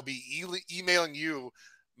show, I will be emailing you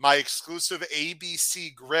my exclusive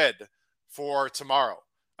ABC grid for tomorrow.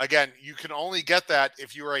 Again, you can only get that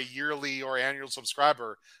if you are a yearly or annual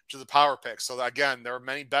subscriber to the Power Picks. So again, there are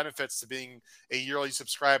many benefits to being a yearly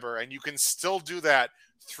subscriber, and you can still do that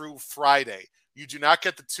through Friday. You do not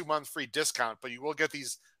get the 2-month free discount, but you will get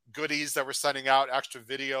these goodies that we're sending out, extra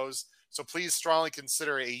videos. So please strongly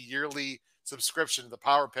consider a yearly subscription to the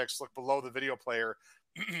Power Picks. Look below the video player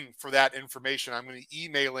for that information. I'm going to be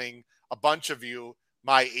emailing a bunch of you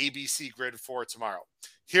my ABC grid for tomorrow.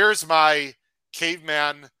 Here's my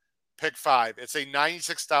Caveman pick 5. It's a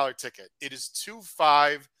 $96 ticket. It is 2,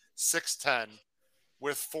 5, 6, 10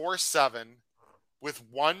 with 4, 7, with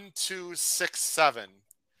 1, 2, 6, 7,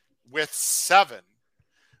 with 7,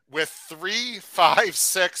 with 3, 5,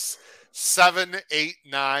 6, 7, 8,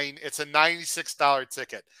 9. It's a $96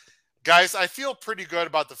 ticket. Guys, I feel pretty good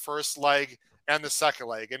about the first leg and the second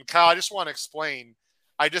leg. And Kyle, I just want to explain.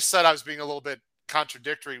 I just said I was being a little bit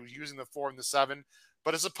contradictory with using the 4 and the 7.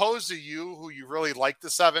 But as opposed to you, who you really like the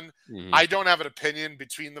 7, I don't have an opinion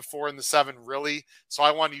between the 4 and the 7, really. So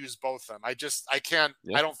I want to use both of them. I can't,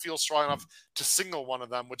 I don't feel strong enough to single one of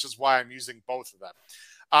them, which is why I'm using both of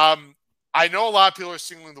them. I know a lot of people are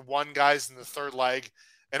singling the 1 guys in the third leg,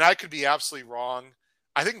 and I could be absolutely wrong.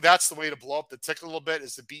 I think that's the way to blow up the ticket a little bit,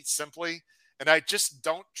 is to beat Simply. And I just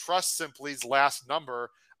don't trust Simply's last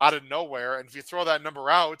number out of nowhere. And if you throw that number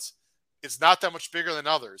out, it's not that much bigger than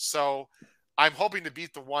others. So I'm hoping to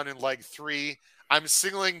beat the 1 in leg 3. I'm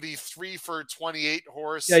singling the 3 for 28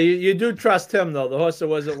 horse. Yeah, you do trust him, though. The horse that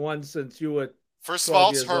wasn't won since you were First of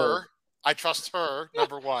all, it's her. Old. I trust her,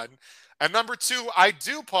 number 1. And number 2, I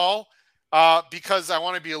do, Paul, because I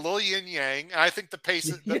want to be a little yin-yang. And I think the pace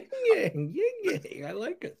is... Yin-yang. I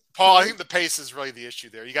like it. Paul, I think the pace is really the issue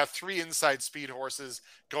there. You got 3 inside speed horses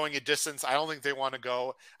going a distance. I don't think they want to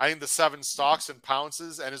go. I think the 7 stalks and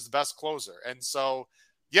pounces and is the best closer. And so...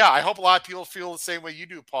 yeah, I hope a lot of people feel the same way you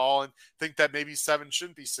do, Paul, and think that maybe 7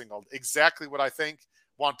 shouldn't be singled. Exactly what I think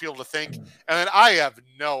want people to think. And then I have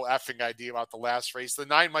no effing idea about the last race. The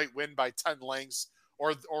 9 might win by 10 lengths,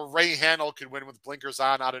 or Ray Handel could win with blinkers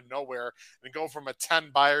on out of nowhere and go from a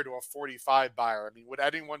 10 buyer to a 45 buyer. I mean, would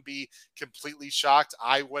anyone be completely shocked?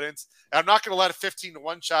 I wouldn't. And I'm not going to let a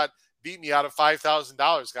 15-1 shot beat me out of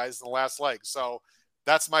 $5,000, guys, in the last leg. So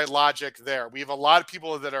that's my logic there. We have a lot of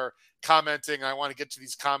people that are commenting. I want to get to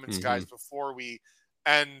these comments, guys, before we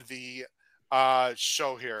end the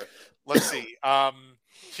show here. Let's see.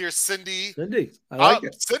 Here's Cindy. I like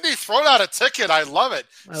it. Cindy, throw out a ticket. I love it.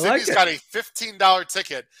 Cindy's like got a $15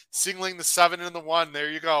 ticket, singling the 7 and the 1. There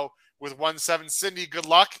you go with 1-7. Cindy, good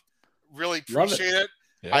luck. Really appreciate it.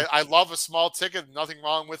 Yeah. I love a small ticket. Nothing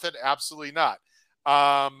wrong with it. Absolutely not.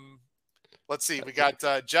 Let's see. We got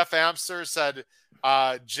Jeff Amster said,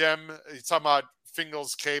 Jim, he's talking about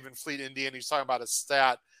Fingal's Cave in Fleet, Indiana. He's talking about a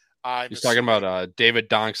stat. He's talking about David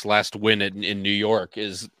Donk's last win in New York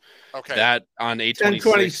is that on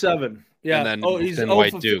 826. 10-27. Yeah. And then he's Finn 0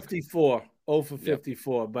 White for Duke. 54. 0 for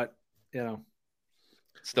 54. But,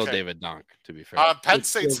 still David Donk, to be fair. Penn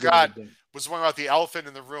State Scott was wondering about the elephant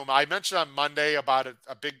in the room. I mentioned on Monday about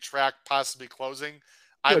a big track possibly closing.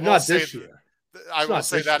 Not this year. I will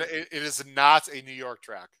say that it is not a New York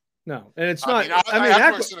track. No, and it's not. I mean,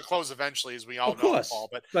 Aqueduct's going to close eventually, as we all know, Paul.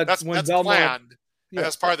 But that's Belmont, planned. Yeah.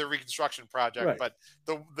 That's part of the reconstruction project. Right. But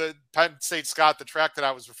the Penn State Scott, the track that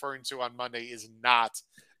I was referring to on Monday, is not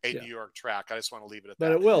a New York track. I just want to leave it at that.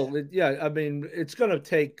 But it will. I mean, it's going to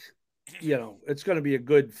take, it's going to be a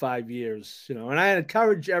good 5 years, and I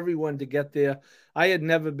encourage everyone to get there. I had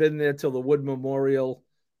never been there till the Wood Memorial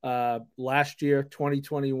last year,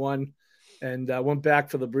 2021. And I went back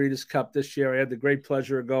for the Breeders' Cup this year. I had the great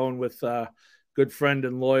pleasure of going with good friend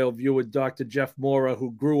and loyal viewer, Dr. Jeff Mora,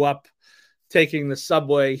 who grew up taking the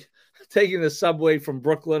subway from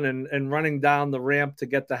Brooklyn and running down the ramp to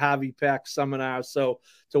get the Harvey Pack seminar. So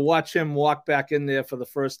to watch him walk back in there for the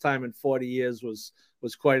first time in 40 years was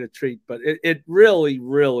quite a treat. But it really,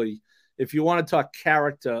 really, if you want to talk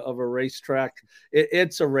character of a racetrack,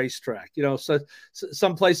 it's a racetrack. So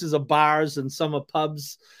some places are bars and some are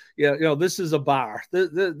pubs. This is a bar.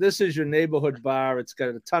 This is your neighborhood bar. It's got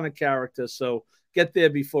a ton of character. So get there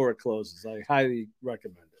before it closes. I highly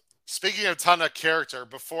recommend it. Speaking of ton of character,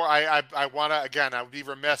 before I want to, again, I would be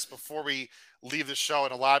remiss before we leave the show,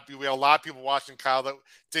 and we had a lot of people watching, Kyle, that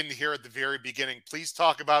didn't hear at the very beginning. Please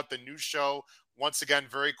talk about the new show once again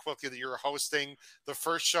very quickly that you're hosting. The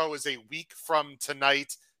first show is a week from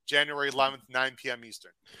tonight, January 11th, 9 p.m.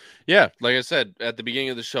 Eastern. Yeah, like I said, at the beginning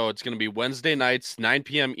of the show, it's going to be Wednesday nights, 9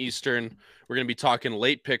 p.m. Eastern. We're going to be talking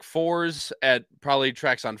late pick fours at probably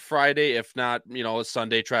tracks on Friday, if not, a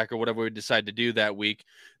Sunday track or whatever we decide to do that week.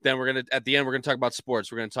 Then at the end, we're going to talk about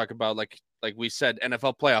sports. We're going to talk about, like we said,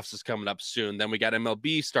 NFL playoffs is coming up soon. Then we got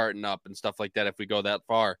MLB starting up and stuff like that if we go that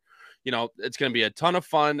far. It's going to be a ton of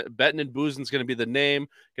fun. Betting and boozing is going to be the name.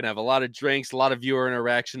 Going to have a lot of drinks, a lot of viewer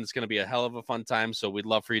interaction. It's going to be a hell of a fun time. So we'd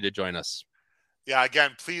love for you to join us. Yeah,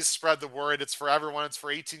 again, please spread the word. It's for everyone. It's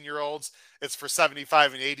for 18-year-olds. It's for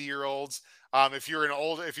 75 and 80-year-olds. If you're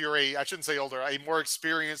I shouldn't say older, a more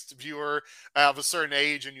experienced viewer of a certain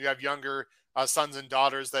age, and you have younger sons and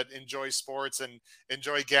daughters that enjoy sports and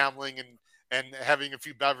enjoy gambling and having a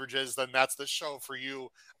few beverages, then that's the show for you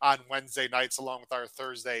on Wednesday nights, along with our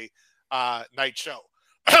Thursday night show.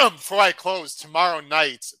 Before I close, tomorrow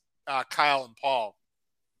night, Kyle and Paul,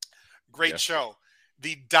 great show.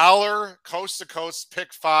 The dollar coast to coast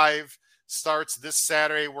pick 5 starts this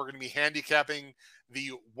Saturday. We're going to be handicapping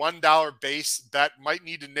the $1 base bet. Might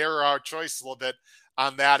need to narrow our choice a little bit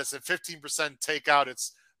on that. It's a 15% takeout.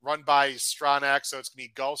 It's run by Stronach, so it's going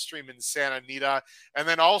to be Gulfstream and Santa Anita. And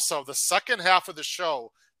then also the second half of the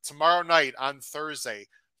show tomorrow night on Thursday,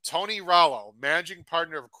 Tony Rollo, managing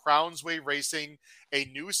partner of Crownsway Racing, a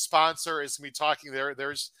new sponsor, is going to be talking there.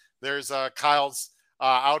 There's Kyle's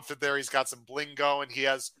outfit there. He's got some bling going. He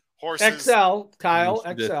has horses. XL, Kyle,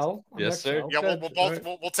 XL. Yes, sir. Yeah,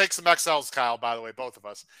 we'll take some XLs, Kyle, by the way, both of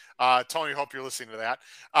us. Tony, hope you're listening to that.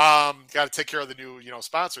 Got to take care of the new,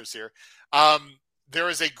 sponsors here. There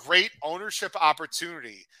is a great ownership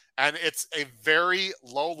opportunity, and it's a very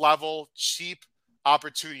low-level, cheap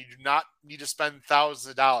opportunity. You do not need to spend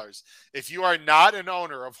thousands of dollars. If you are not an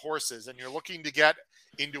owner of horses and you're looking to get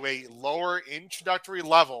into a lower introductory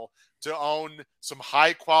level to own some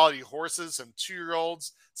high-quality horses, some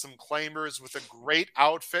 2-year-olds, some claimers with a great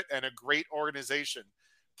outfit and a great organization,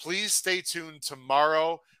 please stay tuned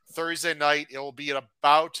tomorrow, Thursday night. It will be at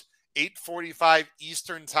about 8:45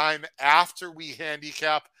 Eastern time after we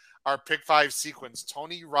handicap our pick 5 sequence.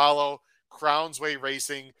 Tony Rollo, Crownsway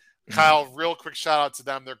Racing. Kyle, real quick shout out to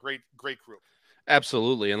them. They're great group.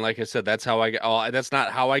 Absolutely. And like I said, that's how I got, that's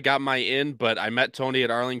not how I got my in, but I met Tony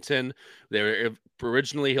at Arlington. They were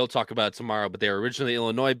originally, he'll talk about it tomorrow, but they were originally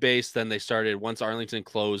Illinois based. Then they started, once Arlington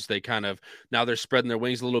closed, they kind of, now they're spreading their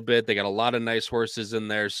wings a little bit. They got a lot of nice horses in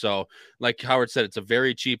there. So like Howard said, it's a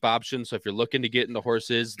very cheap option. So if you're looking to get into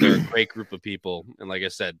horses, they're a great group of people. And like I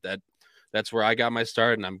said, that's where I got my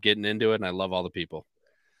start, and I'm getting into it, and I love all the people.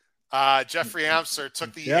 Jeffrey Amster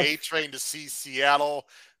took the A train to see Seattle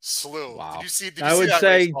Slew. Wow. Did you see I would that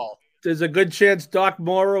say race, Paul? there's a good chance Doc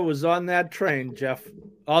Mora was on that train, Jeff.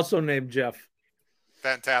 Also named Jeff.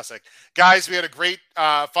 Fantastic. Guys, we had a great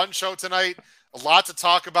fun show tonight. A lot to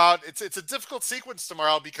talk about. It's a difficult sequence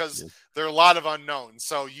tomorrow because there are a lot of unknowns.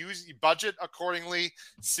 So use budget accordingly.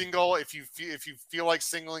 Single if you feel like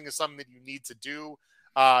singling is something that you need to do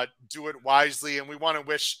it wisely. And we want to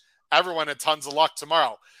wish everyone a tons of luck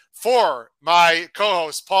tomorrow. For my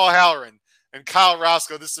co-hosts, Paul Halloran and Kyle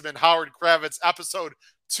Roscoe, this has been Howard Kravitz, episode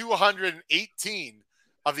 218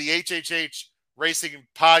 of the HHH Racing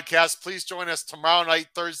Podcast. Please join us tomorrow night,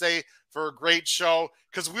 Thursday, for a great show,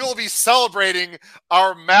 because we will be celebrating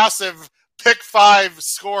our massive Pick 5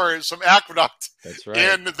 scores from Aqueduct. That's right.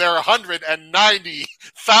 In their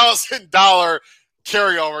 $190,000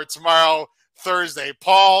 carryover tomorrow, Thursday.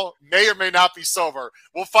 Paul may or may not be sober.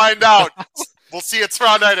 We'll find out. We'll see you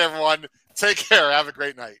tomorrow night, everyone. Take care. Have a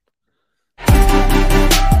great night.